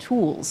bunch of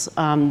tools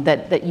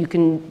that you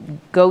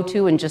can go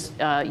to and just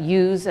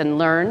use and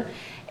learn.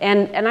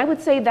 And I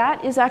would say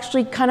that is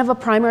actually kind of a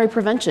primary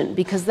prevention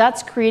because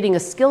that's creating a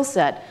skill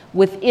set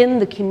within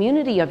the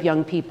community of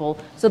young people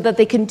so that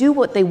they can do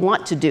what they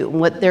want to do,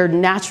 what they're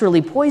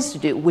naturally poised to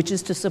do, which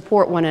is to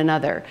support one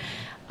another.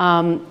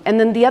 And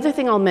then the other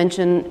thing I'll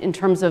mention in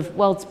terms of,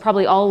 it's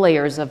probably all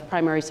layers of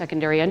primary,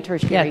 secondary, and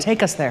tertiary. Yeah,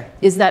 take us there.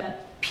 Is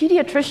that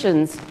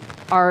pediatricians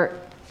are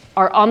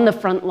on the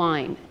front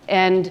line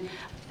and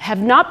have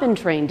not been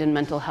trained in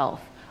mental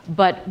health,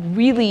 but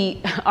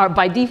really are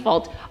by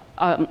default,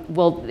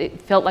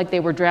 it felt like they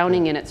were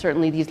drowning in it,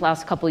 certainly these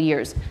last couple of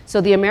years. So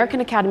the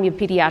American Academy of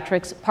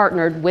Pediatrics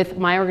partnered with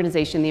my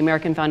organization, the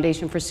American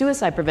Foundation for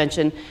Suicide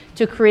Prevention,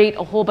 to create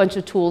a whole bunch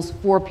of tools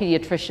for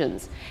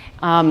pediatricians.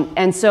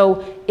 And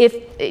so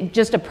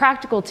just a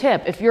practical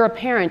tip, if you're a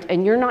parent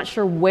and you're not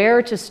sure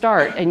where to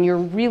start and you're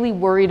really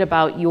worried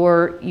about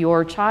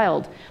your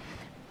child,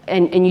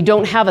 and you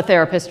don't have a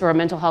therapist or a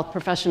mental health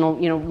professional,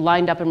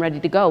 lined up and ready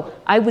to go,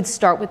 I would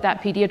start with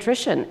that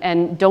pediatrician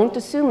and don't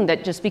assume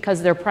that just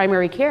because they're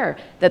primary care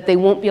that they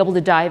won't be able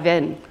to dive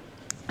in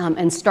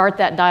and start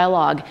that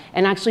dialogue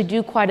and actually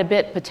do quite a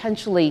bit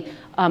potentially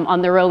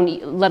on their own,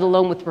 let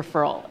alone with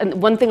referral.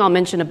 And one thing I'll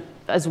mention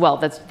as well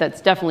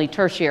that's definitely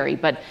tertiary,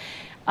 but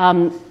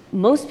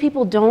most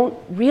people don't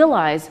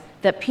realize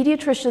that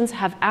pediatricians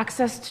have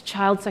access to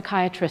child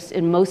psychiatrists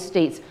in most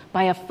states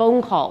by a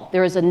phone call.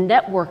 There is a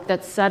network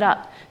that's set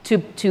up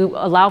to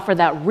allow for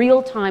that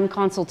real-time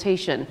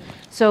consultation.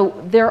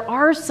 So there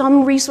are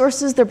some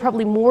resources, there are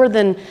probably more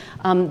than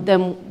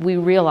we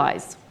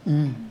realize.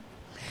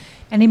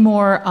 Any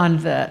more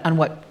on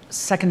what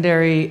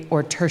secondary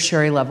or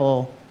tertiary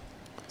level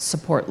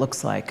support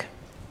looks like?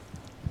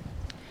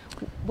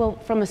 Well,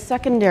 from a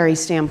secondary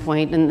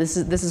standpoint, and this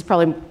is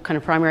probably kind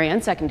of primary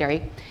and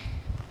secondary,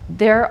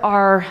 there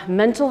are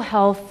mental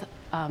health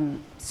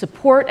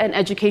support and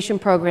education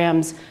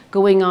programs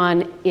going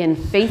on in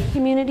faith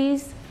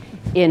communities,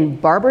 in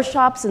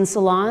barbershops and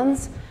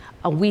salons.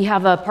 We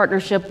have a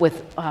partnership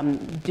with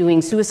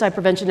doing suicide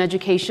prevention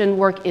education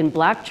work in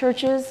Black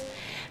churches.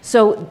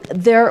 So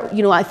there,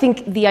 I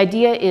think the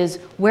idea is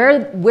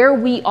where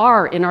we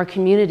are in our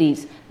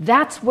communities,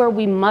 that's where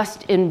we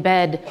must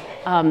embed,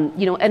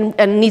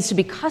 and needs to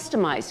be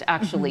customized,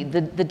 actually.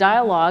 Mm-hmm. The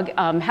dialogue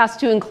has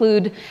to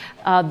include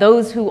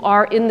those who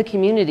are in the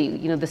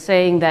community, the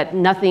saying that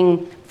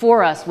nothing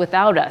for us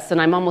without us. And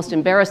I'm almost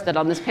embarrassed that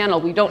on this panel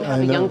we don't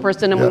have a young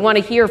person, and we want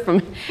to hear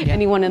from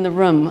anyone in the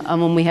room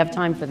when we have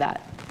time for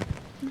that.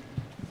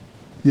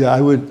 Yeah,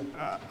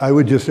 I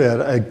would just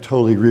add, I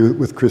totally agree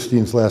with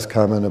Christine's last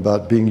comment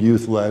about being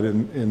youth-led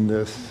in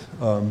this.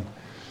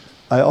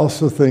 I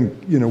also think,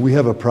 we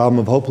have a problem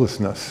of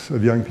hopelessness,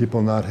 of young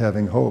people not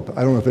having hope.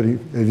 I don't know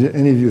if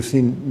any of you have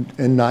seen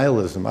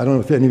nihilism. I don't know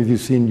if any of you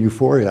have seen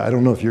Euphoria. I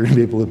don't know if you're going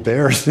to be able to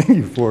bear seeing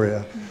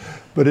Euphoria.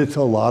 But it's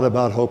a lot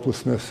about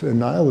hopelessness and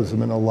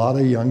nihilism, and a lot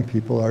of young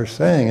people are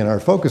saying in our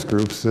focus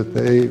groups that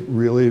they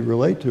really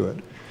relate to it.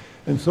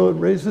 And so it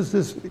raises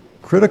this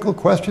critical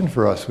question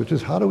for us, which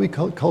is how do we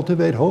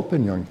cultivate hope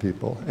in young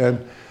people?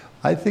 And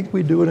I think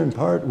we do it in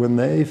part when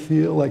they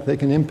feel like they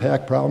can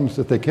impact problems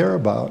that they care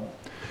about,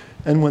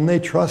 and when they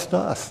trust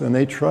us, and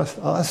they trust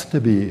us to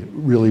be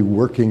really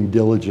working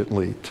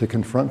diligently to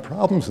confront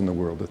problems in the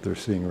world that they're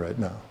seeing right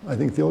now. I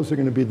think those are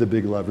going to be the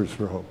big levers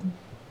for hope.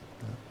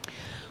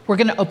 We're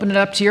going to open it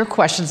up to your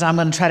questions. I'm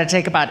going to try to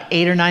take about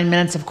 8 or 9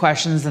 minutes of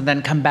questions and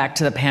then come back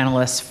to the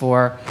panelists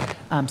for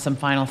some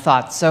final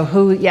thoughts.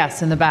 So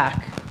yes, in the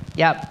back.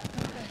 Yep.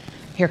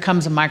 Here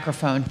comes a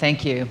microphone.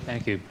 Thank you.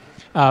 Thank you.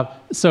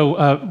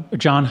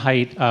 John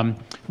Haidt,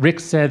 Rick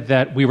said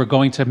that we were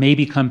going to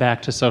maybe come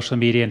back to social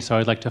media, and so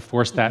I'd like to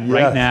force that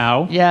right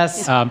now.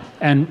 Yes.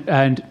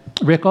 And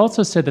Rick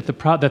also said that the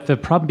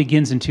problem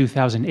begins in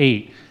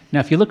 2008. Now,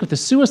 if you look at the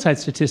suicide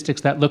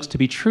statistics, that looks to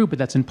be true, but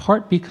that's in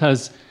part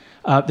because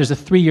there's a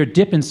 3-year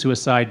dip in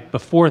suicide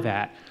before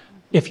that.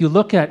 If you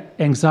look at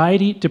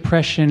anxiety,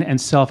 depression, and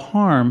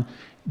self-harm,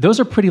 those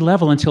are pretty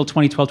level until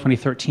 2012,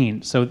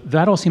 2013. So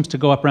that all seems to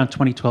go up around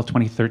 2012,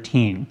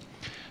 2013.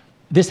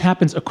 This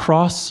happens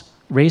across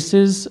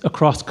races,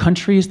 across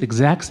countries. The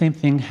exact same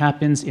thing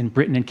happens in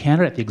Britain and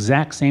Canada at the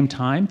exact same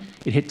time.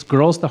 It hits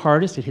girls the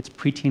hardest. It hits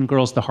preteen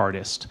girls the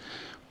hardest.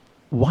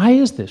 Why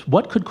is this?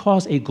 What could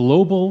cause a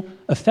global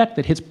effect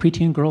that hits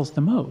preteen girls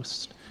the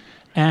most?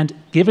 And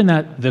given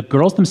that the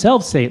girls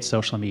themselves say it's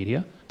social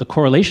media, the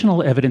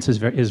correlational evidence is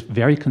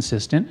very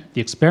consistent.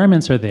 The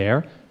experiments are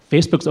there.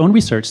 Facebook's own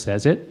research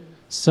says it.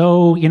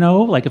 So,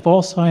 if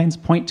all signs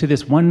point to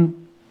this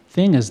one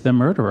thing as the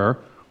murderer,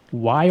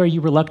 why are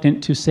you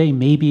reluctant to say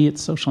maybe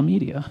it's social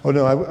media? Oh,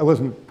 no, I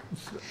wasn't.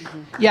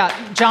 Yeah,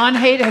 John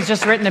Haidt has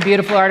just written a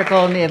beautiful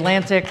article in The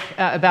Atlantic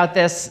about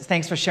this.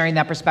 Thanks for sharing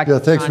that perspective. Yeah,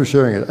 thanks for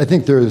sharing it. I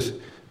think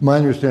my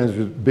understanding is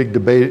there's a big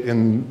debate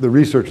in the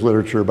research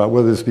literature about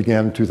whether this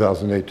began in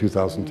 2008,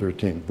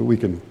 2013, but we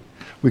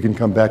can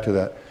come back to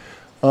that.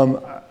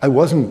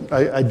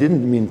 I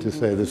didn't mean to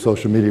say that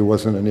social media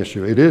wasn't an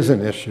issue. It is an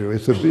issue.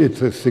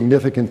 It's a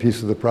significant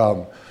piece of the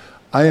problem.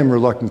 I am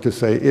reluctant to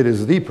say it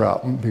is the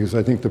problem, because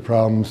I think the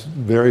problems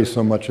vary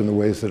so much in the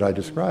ways that I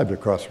described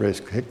across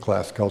race,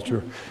 class,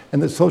 culture,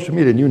 and that social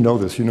media, and you know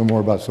this, you know more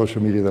about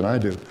social media than I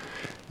do,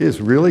 is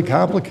really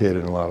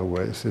complicated in a lot of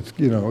ways. It's,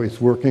 it's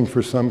working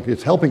for some,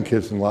 it's helping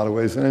kids in a lot of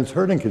ways, and it's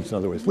hurting kids in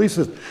other ways.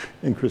 Lisa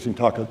and Christine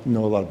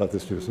know a lot about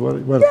this too. So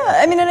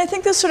yeah, and I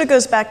think this sort of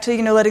goes back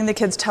to, letting the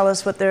kids tell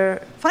us what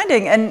they're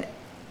finding. And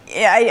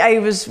I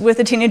was with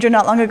a teenager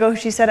not long ago.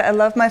 She said, I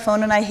love my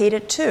phone and I hate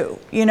it too.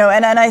 And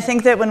I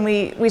think that when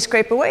we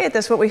scrape away at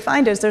this, what we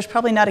find is there's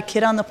probably not a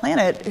kid on the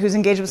planet who's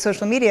engaged with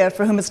social media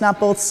for whom it's not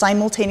both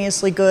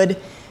simultaneously good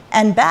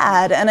and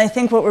bad. And I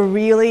think what we're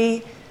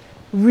really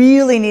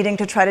needing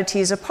to try to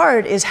tease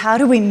apart is how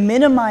do we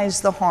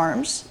minimize the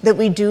harms that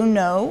we do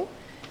know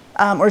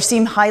or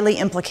seem highly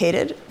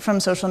implicated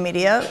from social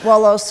media,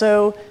 while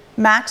also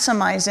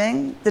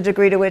maximizing the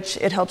degree to which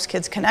it helps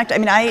kids connect.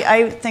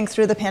 I think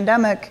through the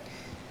pandemic,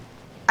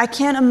 I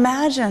can't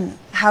imagine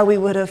how we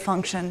would have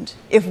functioned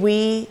if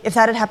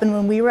that had happened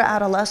when we were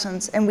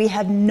adolescents and we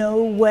had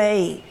no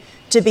way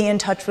to be in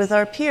touch with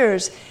our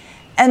peers.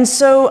 And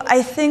so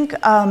I think,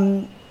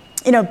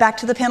 back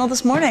to the panel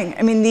this morning,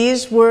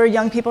 these were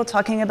young people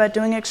talking about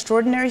doing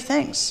extraordinary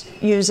things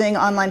using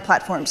online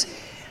platforms.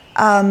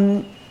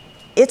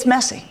 It's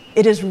messy.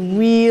 It is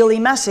really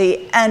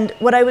messy. And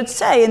what I would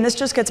say, and this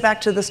just gets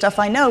back to the stuff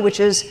I know, which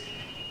is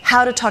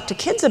how to talk to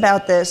kids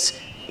about this.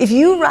 If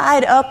you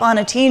ride up on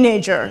a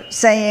teenager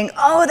saying,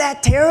 oh,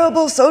 that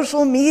terrible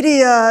social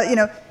media,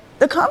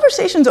 the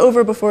conversation's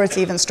over before it's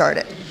even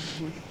started.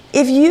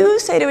 If you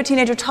say to a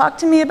teenager, talk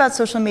to me about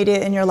social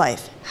media in your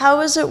life. How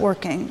is it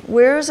working?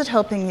 Where is it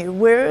helping you?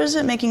 Where is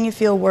it making you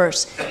feel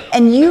worse?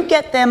 And you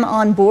get them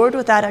on board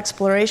with that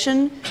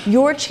exploration,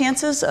 your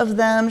chances of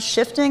them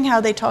shifting how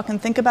they talk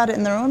and think about it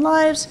in their own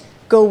lives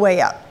go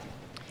way up.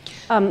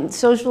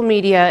 Social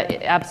media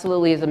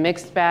absolutely is a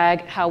mixed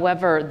bag.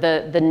 However,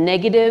 the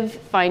negative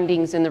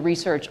findings in the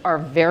research are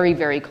very,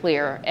 very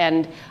clear.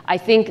 And I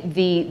think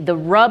the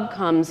rub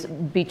comes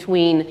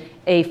between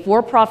a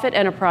for-profit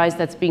enterprise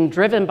that's being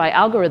driven by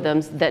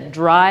algorithms that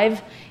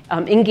drive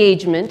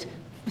engagement,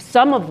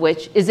 some of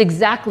which is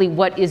exactly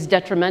what is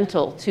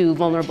detrimental to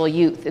vulnerable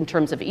youth in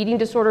terms of eating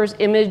disorders,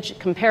 image,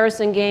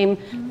 comparison game,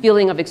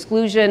 feeling of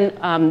exclusion,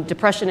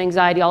 depression,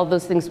 anxiety, all of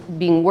those things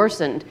being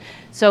worsened.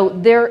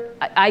 So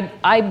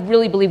I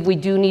really believe we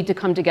do need to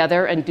come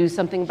together and do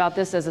something about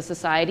this as a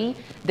society.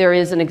 There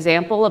is an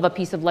example of a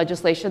piece of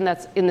legislation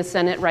that's in the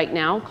Senate right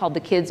now called the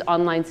Kids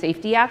Online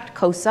Safety Act,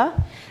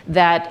 KOSA,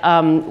 that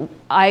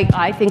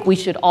I think we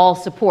should all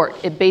support.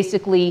 It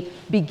basically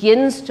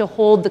begins to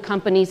hold the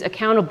companies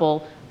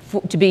accountable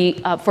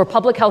for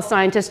public health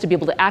scientists to be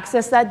able to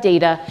access that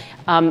data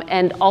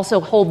and also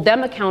hold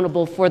them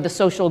accountable for the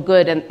social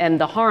good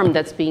and the harm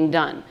that's being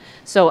done.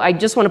 So I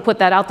just want to put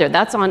that out there.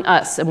 That's on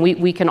us, and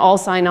we can all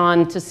sign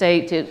on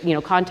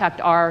to contact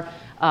our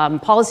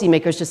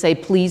policymakers to say,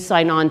 please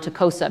sign on to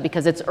KOSA,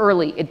 because it's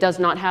early. It does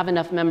not have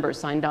enough members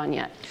signed on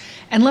yet.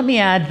 And let me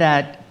add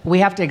that we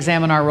have to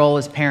examine our role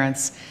as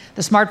parents.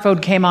 The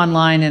smartphone came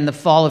online in the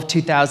fall of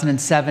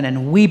 2007,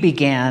 and we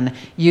began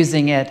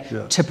using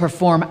it to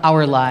perform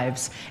our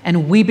lives.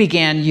 And we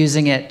began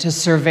using it to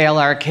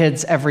surveil our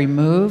kids' every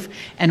move.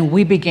 And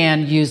we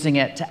began using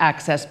it to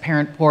access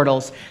parent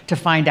portals to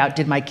find out,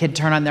 did my kid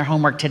turn on their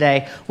homework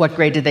today? What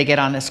grade did they get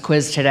on this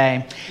quiz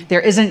today?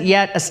 There isn't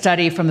yet a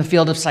study from the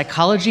field of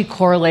psychology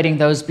correlating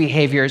those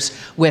behaviors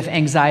with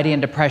anxiety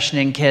and depression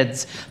in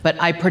kids.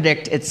 But I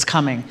predict it's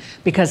coming,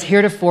 because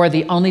heretofore,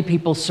 the only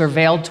people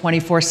surveilled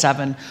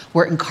 24/7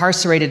 were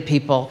incarcerated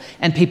people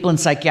and people in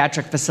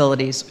psychiatric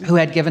facilities who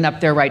had given up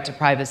their right to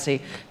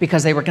privacy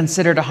because they were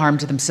considered a harm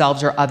to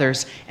themselves or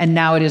others. And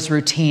now it is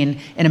routine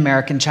in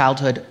American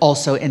childhood,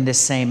 also in this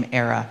same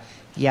era.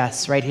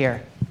 Yes, right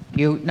here.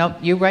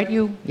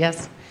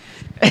 Yes.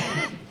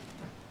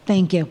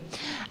 Thank you.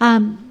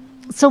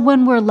 So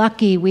when we're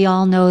lucky, we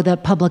all know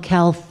that public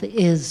health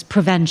is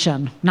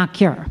prevention, not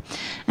cure.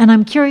 And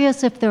I'm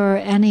curious if there are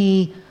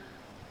any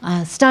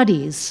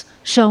studies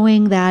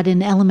showing that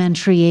in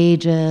elementary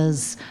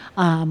ages,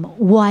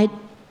 what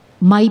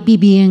might be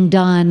being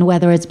done,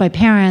 whether it's by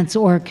parents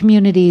or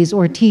communities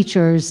or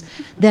teachers,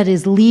 that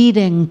is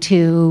leading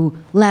to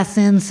less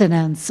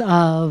incidence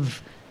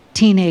of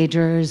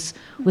teenagers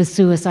with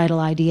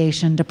suicidal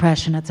ideation,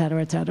 depression, et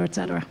cetera, et cetera, et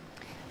cetera.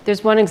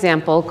 There's one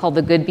example called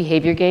the Good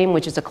Behavior Game,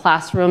 which is a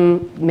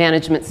classroom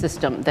management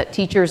system that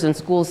teachers and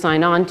schools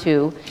sign on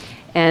to.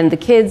 And the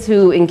kids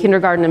who in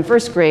kindergarten and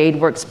first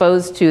grade were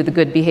exposed to the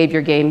Good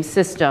Behavior Game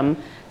system,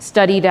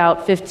 studied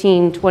out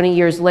 15, 20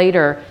 years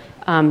later,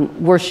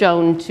 were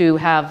shown to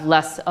have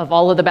less of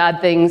all of the bad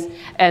things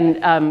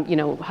and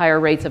higher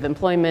rates of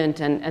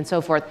employment and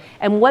so forth.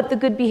 And what the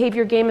Good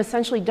Behavior Game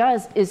essentially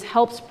does is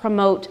helps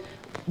promote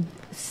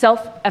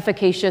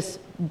self-efficacious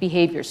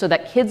behavior, so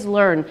that kids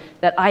learn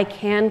that I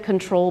can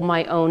control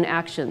my own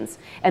actions,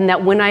 and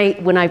that when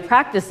I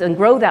practice and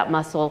grow that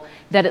muscle,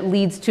 that it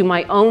leads to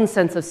my own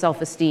sense of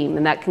self-esteem,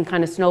 and that can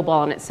kind of snowball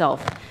on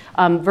itself.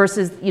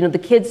 Versus the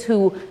kids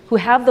who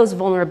have those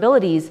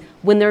vulnerabilities,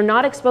 when they're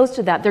not exposed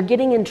to that, they're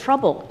getting in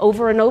trouble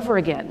over and over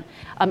again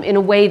in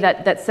a way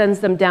that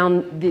sends them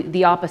down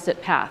the opposite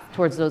path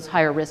towards those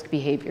higher risk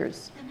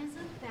behaviors. And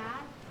isn't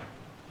that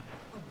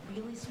a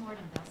really smart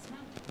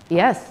investment?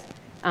 Yes.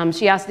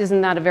 She asked,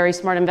 isn't that a very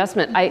smart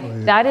investment?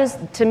 That is,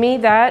 to me,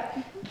 that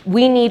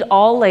we need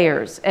all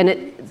layers, and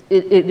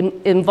it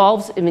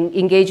involves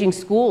engaging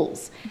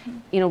schools.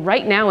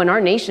 Right now in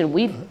our nation,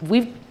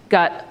 we've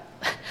got,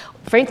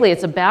 frankly,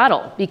 it's a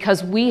battle,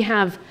 because we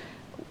have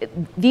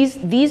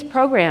these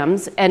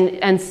programs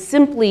and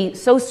simply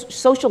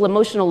social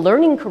emotional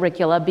learning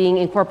curricula being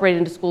incorporated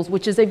into schools,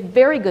 which is a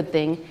very good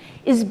thing,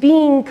 is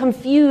being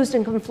confused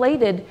and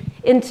conflated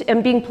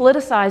and being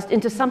politicized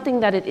into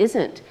something that it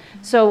isn't.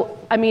 So,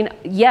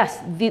 yes,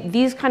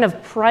 these kind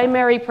of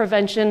primary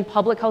prevention,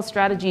 public health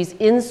strategies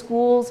in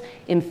schools,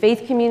 in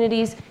faith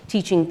communities,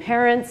 teaching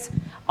parents,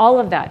 all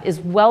of that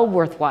is well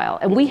worthwhile.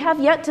 And we have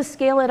yet to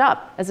scale it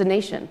up as a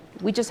nation.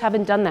 We just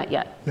haven't done that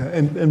yet. Yeah,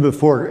 and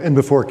before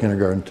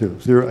kindergarten too.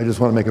 I just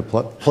want to make a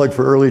plug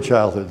for early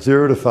childhood,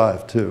 0 to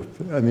 5 too.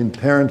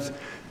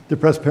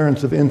 Depressed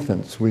parents of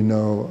infants, we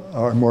know,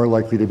 are more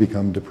likely to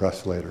become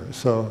depressed later.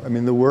 So,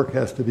 the work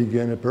has to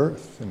begin at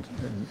birth.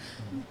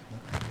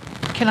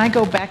 Can I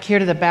go back here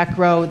to the back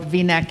row?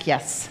 V-neck,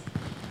 yes.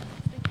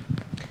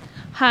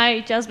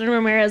 Hi, Jasmine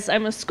Ramirez.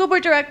 I'm a school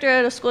board director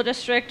at a school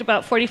district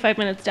about 45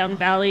 minutes down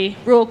Valley,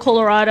 rural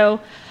Colorado.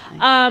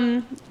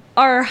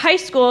 Our high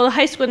school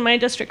in my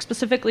district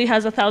specifically,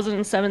 has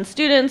 1,007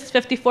 students.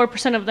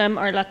 54% of them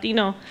are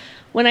Latino.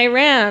 When I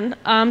ran,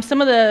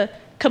 some of the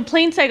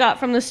complaints I got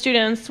from the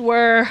students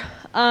were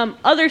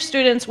other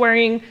students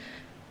wearing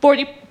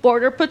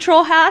Border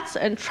Patrol hats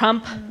and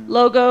Trump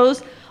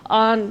logos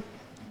on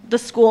the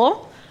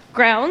school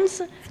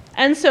grounds.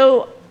 And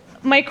so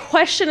my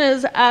question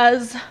is,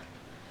 as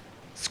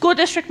school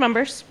district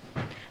members,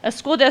 as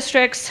school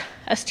districts,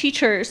 as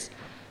teachers,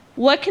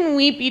 what can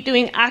we be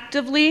doing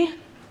actively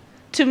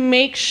to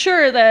make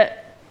sure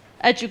that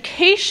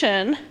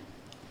education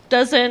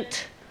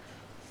doesn't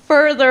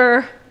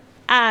further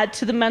add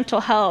to the mental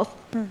health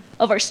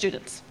of our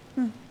students?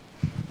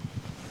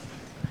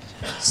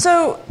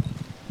 So,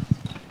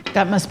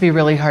 That must be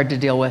really hard to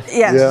deal with.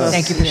 yes. Yes.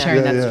 Thank you for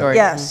sharing that story.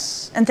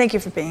 Yes, and thank you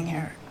for being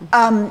here.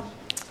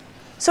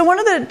 So one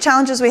of the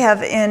challenges we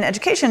have in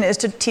education is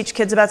to teach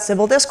kids about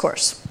civil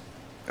discourse,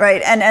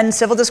 right? And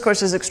civil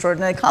discourse is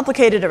extraordinarily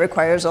complicated. It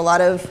requires a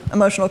lot of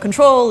emotional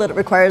control. It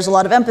requires a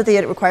lot of empathy.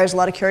 It requires a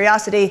lot of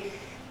curiosity.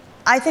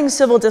 I think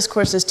civil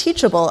discourse is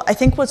teachable. I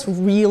think what's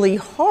really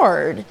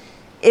hard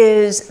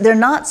is they're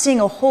not seeing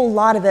a whole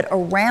lot of it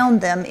around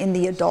them in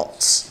the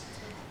adults.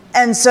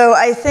 And so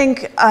I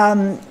think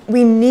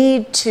we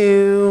need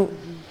to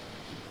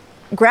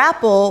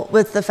grapple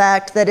with the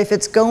fact that if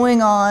it's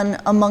going on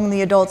among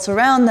the adults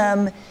around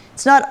them,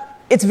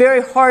 it's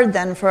very hard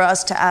then for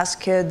us to ask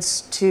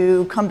kids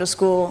to come to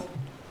school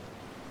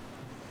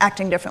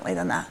acting differently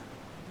than that.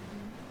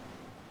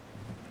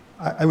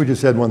 I would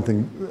just add one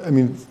thing. I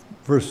mean,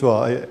 first of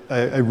all,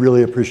 I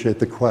really appreciate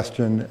the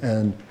question,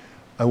 and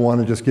I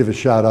want to just give a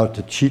shout out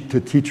to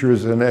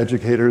teachers and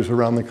educators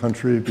around the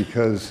country,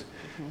 because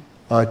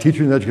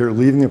teachers and educators are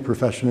leaving the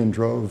profession in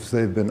droves.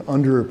 They've been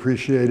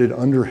underappreciated,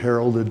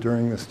 under-heralded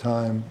during this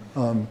time.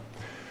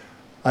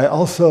 I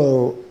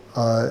also,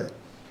 I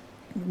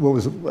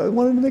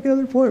wanted to make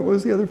another point. What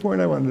was the other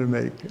point I wanted to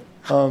make?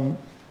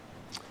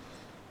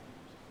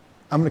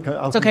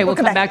 It's okay, we'll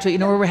come back to it. You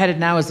know where we're headed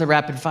now is the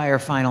rapid fire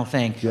final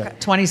thing. Yeah.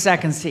 20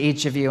 seconds to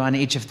each of you on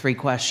each of 3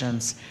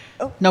 questions.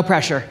 No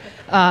pressure.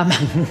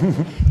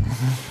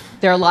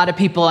 There are a lot of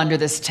people under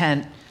this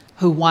tent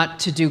who want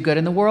to do good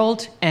in the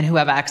world and who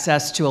have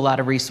access to a lot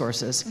of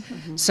resources.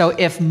 So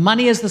if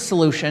money is the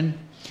solution,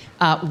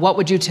 what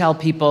would you tell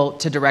people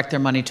to direct their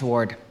money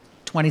toward?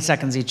 20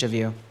 seconds each of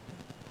you.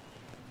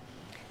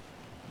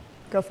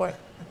 Go for it.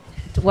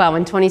 Wow,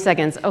 in 20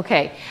 seconds.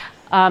 Okay.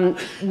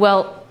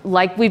 Well,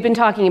 like we've been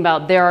talking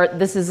about,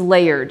 this is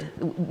layered.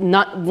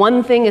 Not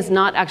one thing is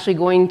not actually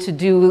going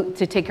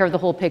to take care of the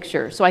whole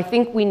picture. So I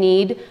think we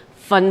need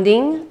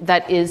funding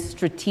that is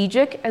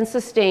strategic and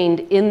sustained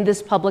in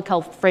this public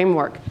health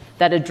framework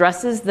that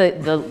addresses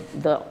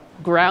the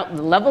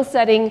level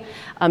setting,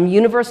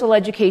 universal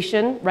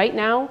education. Right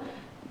now,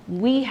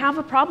 we have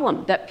a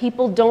problem that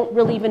people don't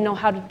really even know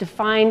how to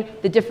define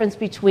the difference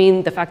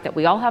between the fact that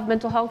we all have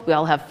mental health, we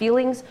all have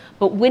feelings,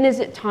 but when is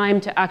it time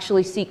to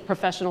actually seek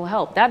professional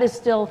help? That is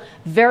still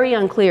very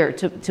unclear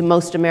to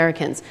most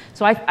Americans.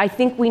 So I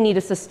think we need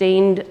a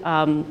sustained,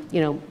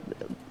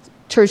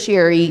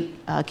 tertiary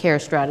care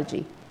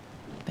strategy.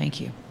 Thank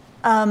you.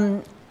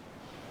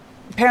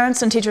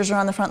 Parents and teachers are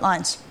on the front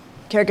lines.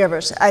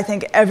 Caregivers. I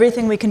think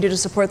everything we can do to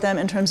support them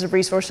in terms of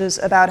resources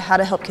about how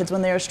to help kids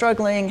when they are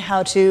struggling,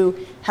 how to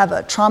have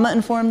a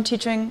trauma-informed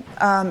teaching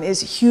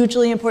is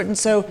hugely important.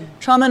 So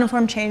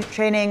trauma-informed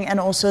training, and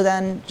also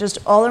then just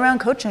all-around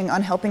coaching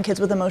on helping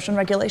kids with emotion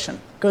regulation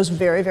goes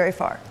very, very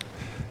far.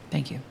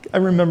 Thank you. I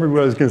remembered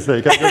what I was going to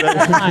say.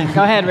 Fine.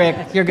 Go ahead,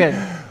 Rick. You're good.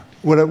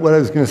 What I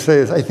was going to say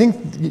is, I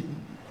think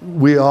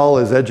we all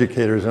as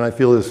educators, and I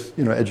feel as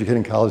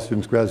educating college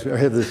students, grad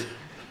students,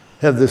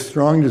 have this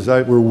strong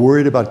desire. We're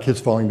worried about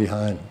kids falling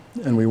behind,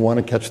 and we want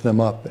to catch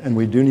them up, and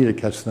we do need to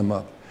catch them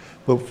up.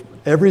 But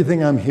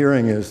everything I'm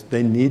hearing is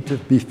they need to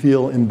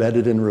feel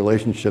embedded in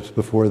relationships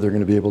before they're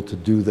going to be able to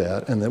do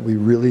that, and that we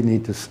really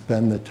need to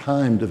spend the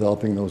time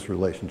developing those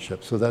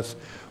relationships. So that's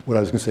what I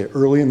was going to say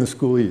early in the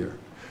school year,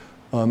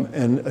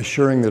 and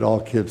assuring that all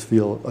kids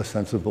feel a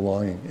sense of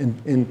belonging.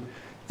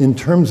 In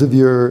terms of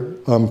your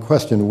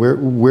question,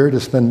 where to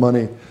spend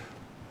money,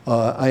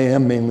 I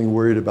am mainly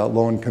worried about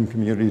low-income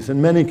communities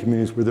and many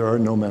communities where there are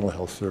no mental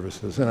health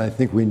services. And I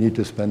think we need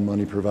to spend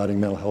money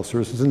providing mental health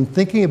services and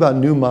thinking about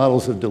new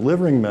models of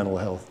delivering mental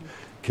health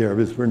care,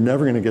 because we're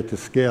never going to get to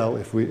scale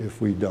if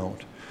we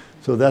don't.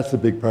 So that's a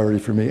big priority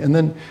for me. And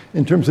then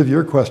in terms of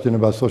your question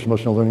about social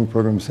emotional learning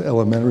programs,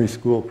 elementary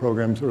school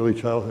programs, early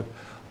childhood,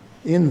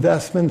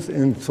 investments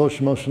in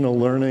social emotional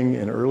learning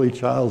in early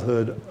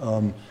childhood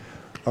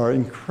are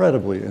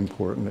incredibly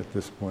important at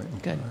this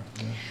point. Good.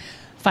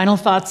 Final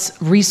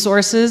thoughts,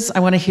 resources. I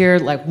want to hear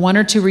like 1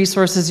 or 2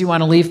 resources you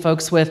want to leave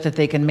folks with that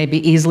they can maybe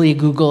easily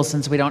Google,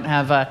 since we don't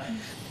have a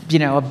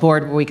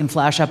board where we can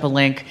flash up a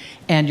link,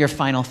 and your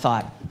final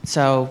thought.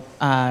 So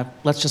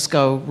let's just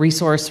go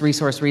resource,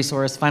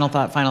 final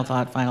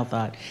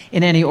thought,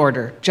 in any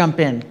order. Jump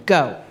in,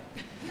 go.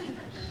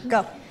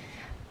 Go.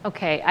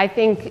 Okay, I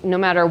think no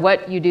matter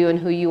what you do and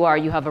who you are,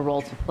 you have a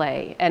role to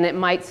play. And it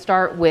might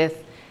start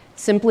with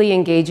simply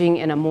engaging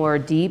in a more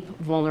deep,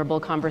 vulnerable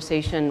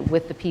conversation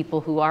with the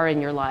people who are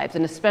in your lives,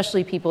 and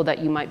especially people that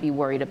you might be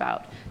worried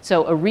about.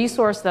 So a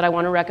resource that I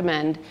want to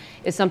recommend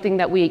is something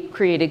that we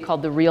created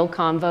called the Real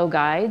Convo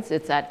Guides.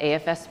 It's at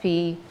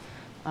AFSP,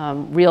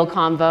 Real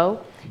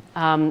Convo.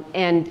 And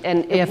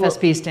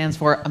AFSP stands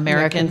for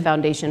American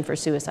Foundation for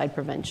Suicide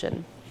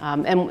Prevention.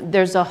 And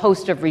there's a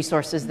host of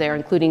resources there,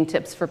 including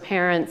tips for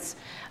parents,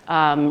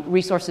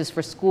 resources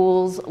for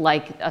schools,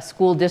 like a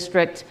school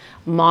district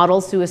model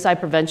suicide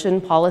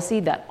prevention policy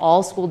that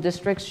all school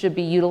districts should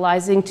be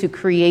utilizing to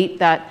create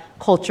that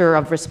culture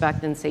of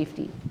respect and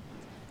safety.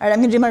 All right, I'm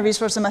going to do my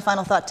resource and my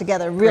final thought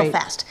together real Great.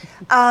 fast.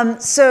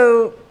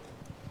 So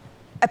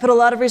I put a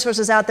lot of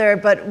resources out there,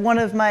 but one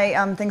of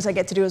my things I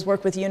get to do is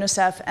work with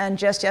UNICEF. And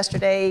just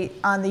yesterday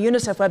on the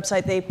UNICEF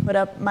website, they put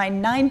up my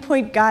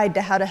 9-point guide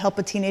to how to help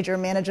a teenager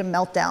manage a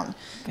meltdown.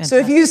 Fantastic. So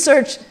if you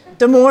search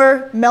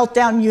Damour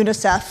meltdown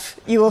UNICEF,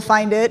 you will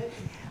find it.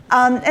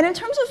 And in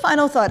terms of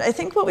final thought, I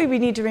think what we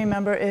need to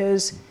remember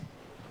is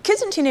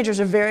kids and teenagers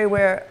are very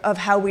aware of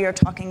how we are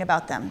talking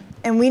about them.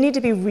 And we need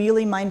to be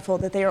really mindful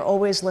that they are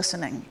always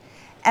listening.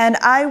 And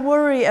I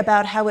worry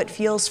about how it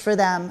feels for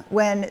them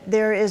when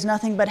there is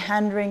nothing but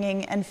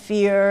hand-wringing and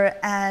fear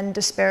and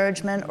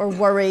disparagement or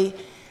worry.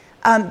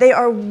 They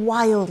are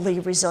wildly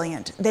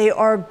resilient. They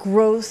are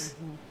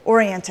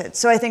growth-oriented.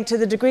 So I think to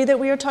the degree that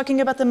we are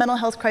talking about the mental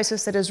health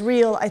crisis that is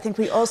real, I think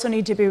we also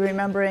need to be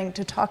remembering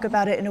to talk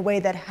about it in a way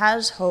that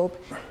has hope,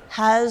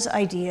 has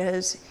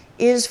ideas,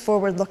 is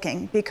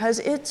forward-looking, because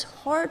it's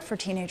hard for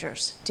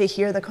teenagers to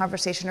hear the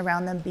conversation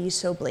around them be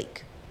so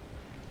bleak.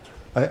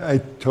 I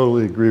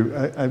totally agree.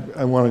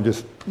 I want to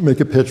just make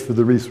a pitch for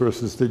the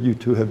resources that you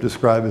two have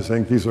described as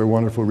saying these are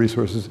wonderful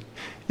resources.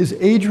 Is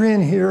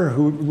Adrian here,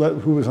 who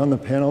was on the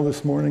panel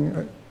this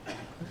morning?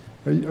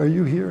 Are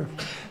you here?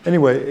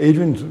 Anyway,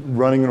 Adrian's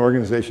running an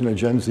organization, a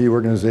Gen Z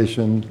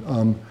organization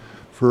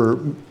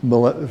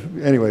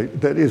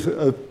that is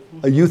a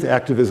youth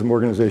activism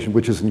organization,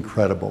 which is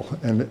incredible.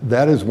 And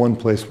that is one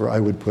place where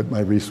I would put my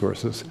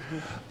resources.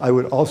 I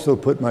would also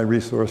put my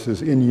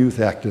resources in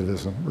youth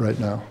activism right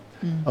now.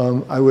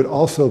 I would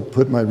also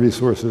put my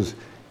resources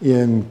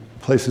in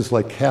places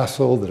like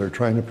Castle that are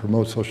trying to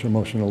promote social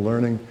emotional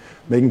learning,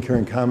 Making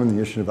Caring Common, the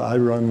initiative I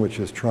run, which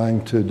is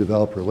trying to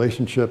develop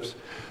relationships,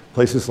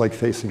 places like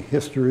Facing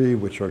History,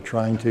 which are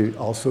trying to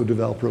also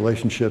develop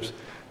relationships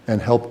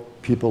and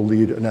help people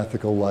lead an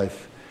ethical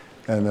life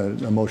and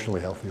an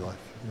emotionally healthy life.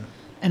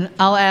 And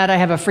I'll add, I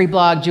have a free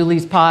blog,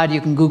 Julie's Pod.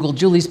 You can Google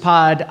Julie's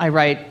Pod. I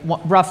write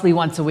roughly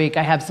once a week.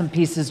 I have some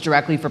pieces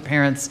directly for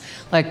parents.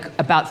 Like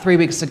about 3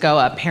 weeks ago,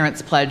 a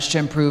parent's pledge to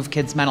improve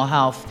kids' mental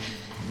health.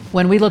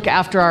 When we look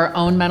after our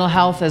own mental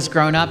health as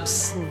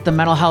grown-ups, the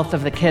mental health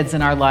of the kids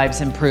in our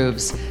lives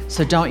improves.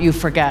 So don't you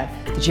forget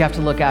that you have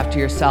to look after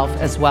yourself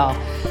as well.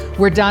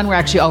 We're done. We're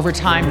actually over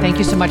time. Thank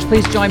you so much.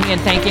 Please join me in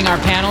thanking our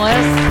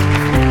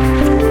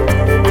panelists.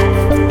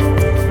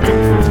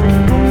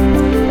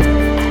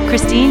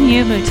 Christine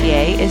Yu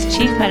Moutier is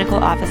Chief Medical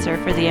Officer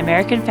for the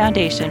American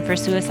Foundation for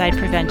Suicide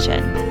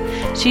Prevention.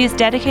 She is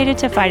dedicated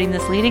to fighting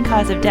this leading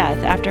cause of death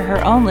after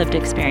her own lived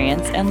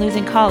experience and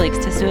losing colleagues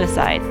to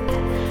suicide.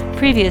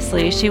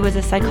 Previously, she was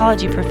a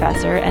psychology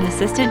professor and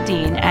assistant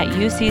dean at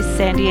UC's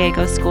San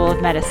Diego School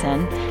of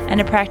Medicine and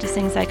a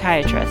practicing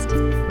psychiatrist.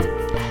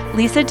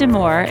 Lisa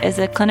Damour is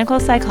a clinical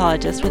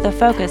psychologist with a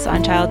focus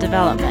on child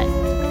development.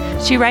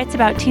 She writes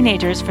about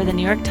teenagers for the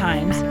New York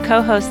Times,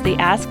 co-hosts the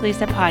Ask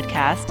Lisa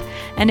podcast,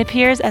 and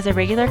appears as a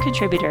regular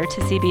contributor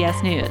to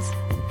CBS News.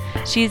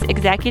 She's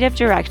executive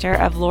director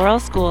of Laurel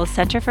School's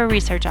Center for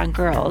Research on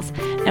Girls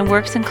and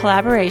works in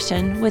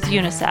collaboration with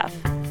UNICEF.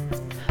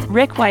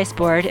 Rick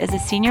Weissbourd is a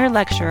senior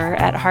lecturer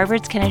at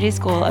Harvard's Kennedy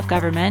School of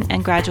Government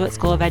and Graduate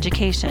School of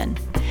Education.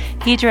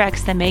 He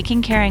directs the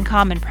Making Caring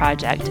Common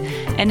project,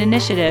 an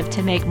initiative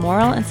to make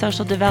moral and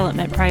social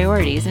development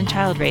priorities in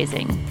child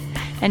raising,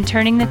 and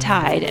Turning the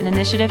Tide, an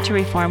initiative to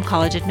reform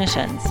college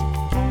admissions.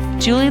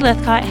 Julie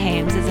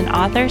Lythcott-Haims is an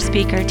author,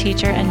 speaker,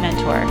 teacher, and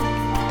mentor.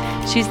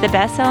 She's the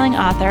best-selling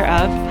author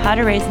of How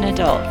to Raise an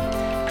Adult.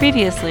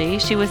 Previously,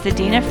 she was the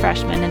Dean of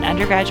Freshmen and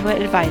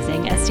Undergraduate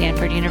Advising at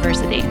Stanford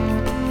University.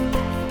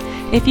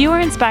 If you were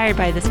inspired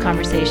by this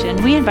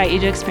conversation, we invite you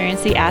to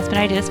experience the Aspen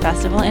Ideas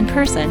Festival in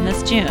person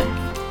this June.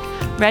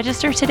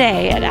 Register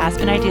today at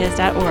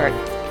aspenideas.org.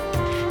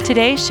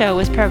 Today's show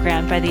was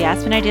programmed by the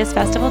Aspen Ideas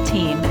Festival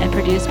team and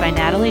produced by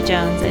Natalie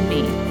Jones and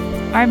me.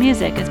 Our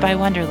music is by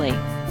Wonderly.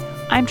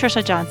 I'm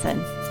Trisha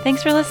Johnson.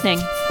 Thanks for listening.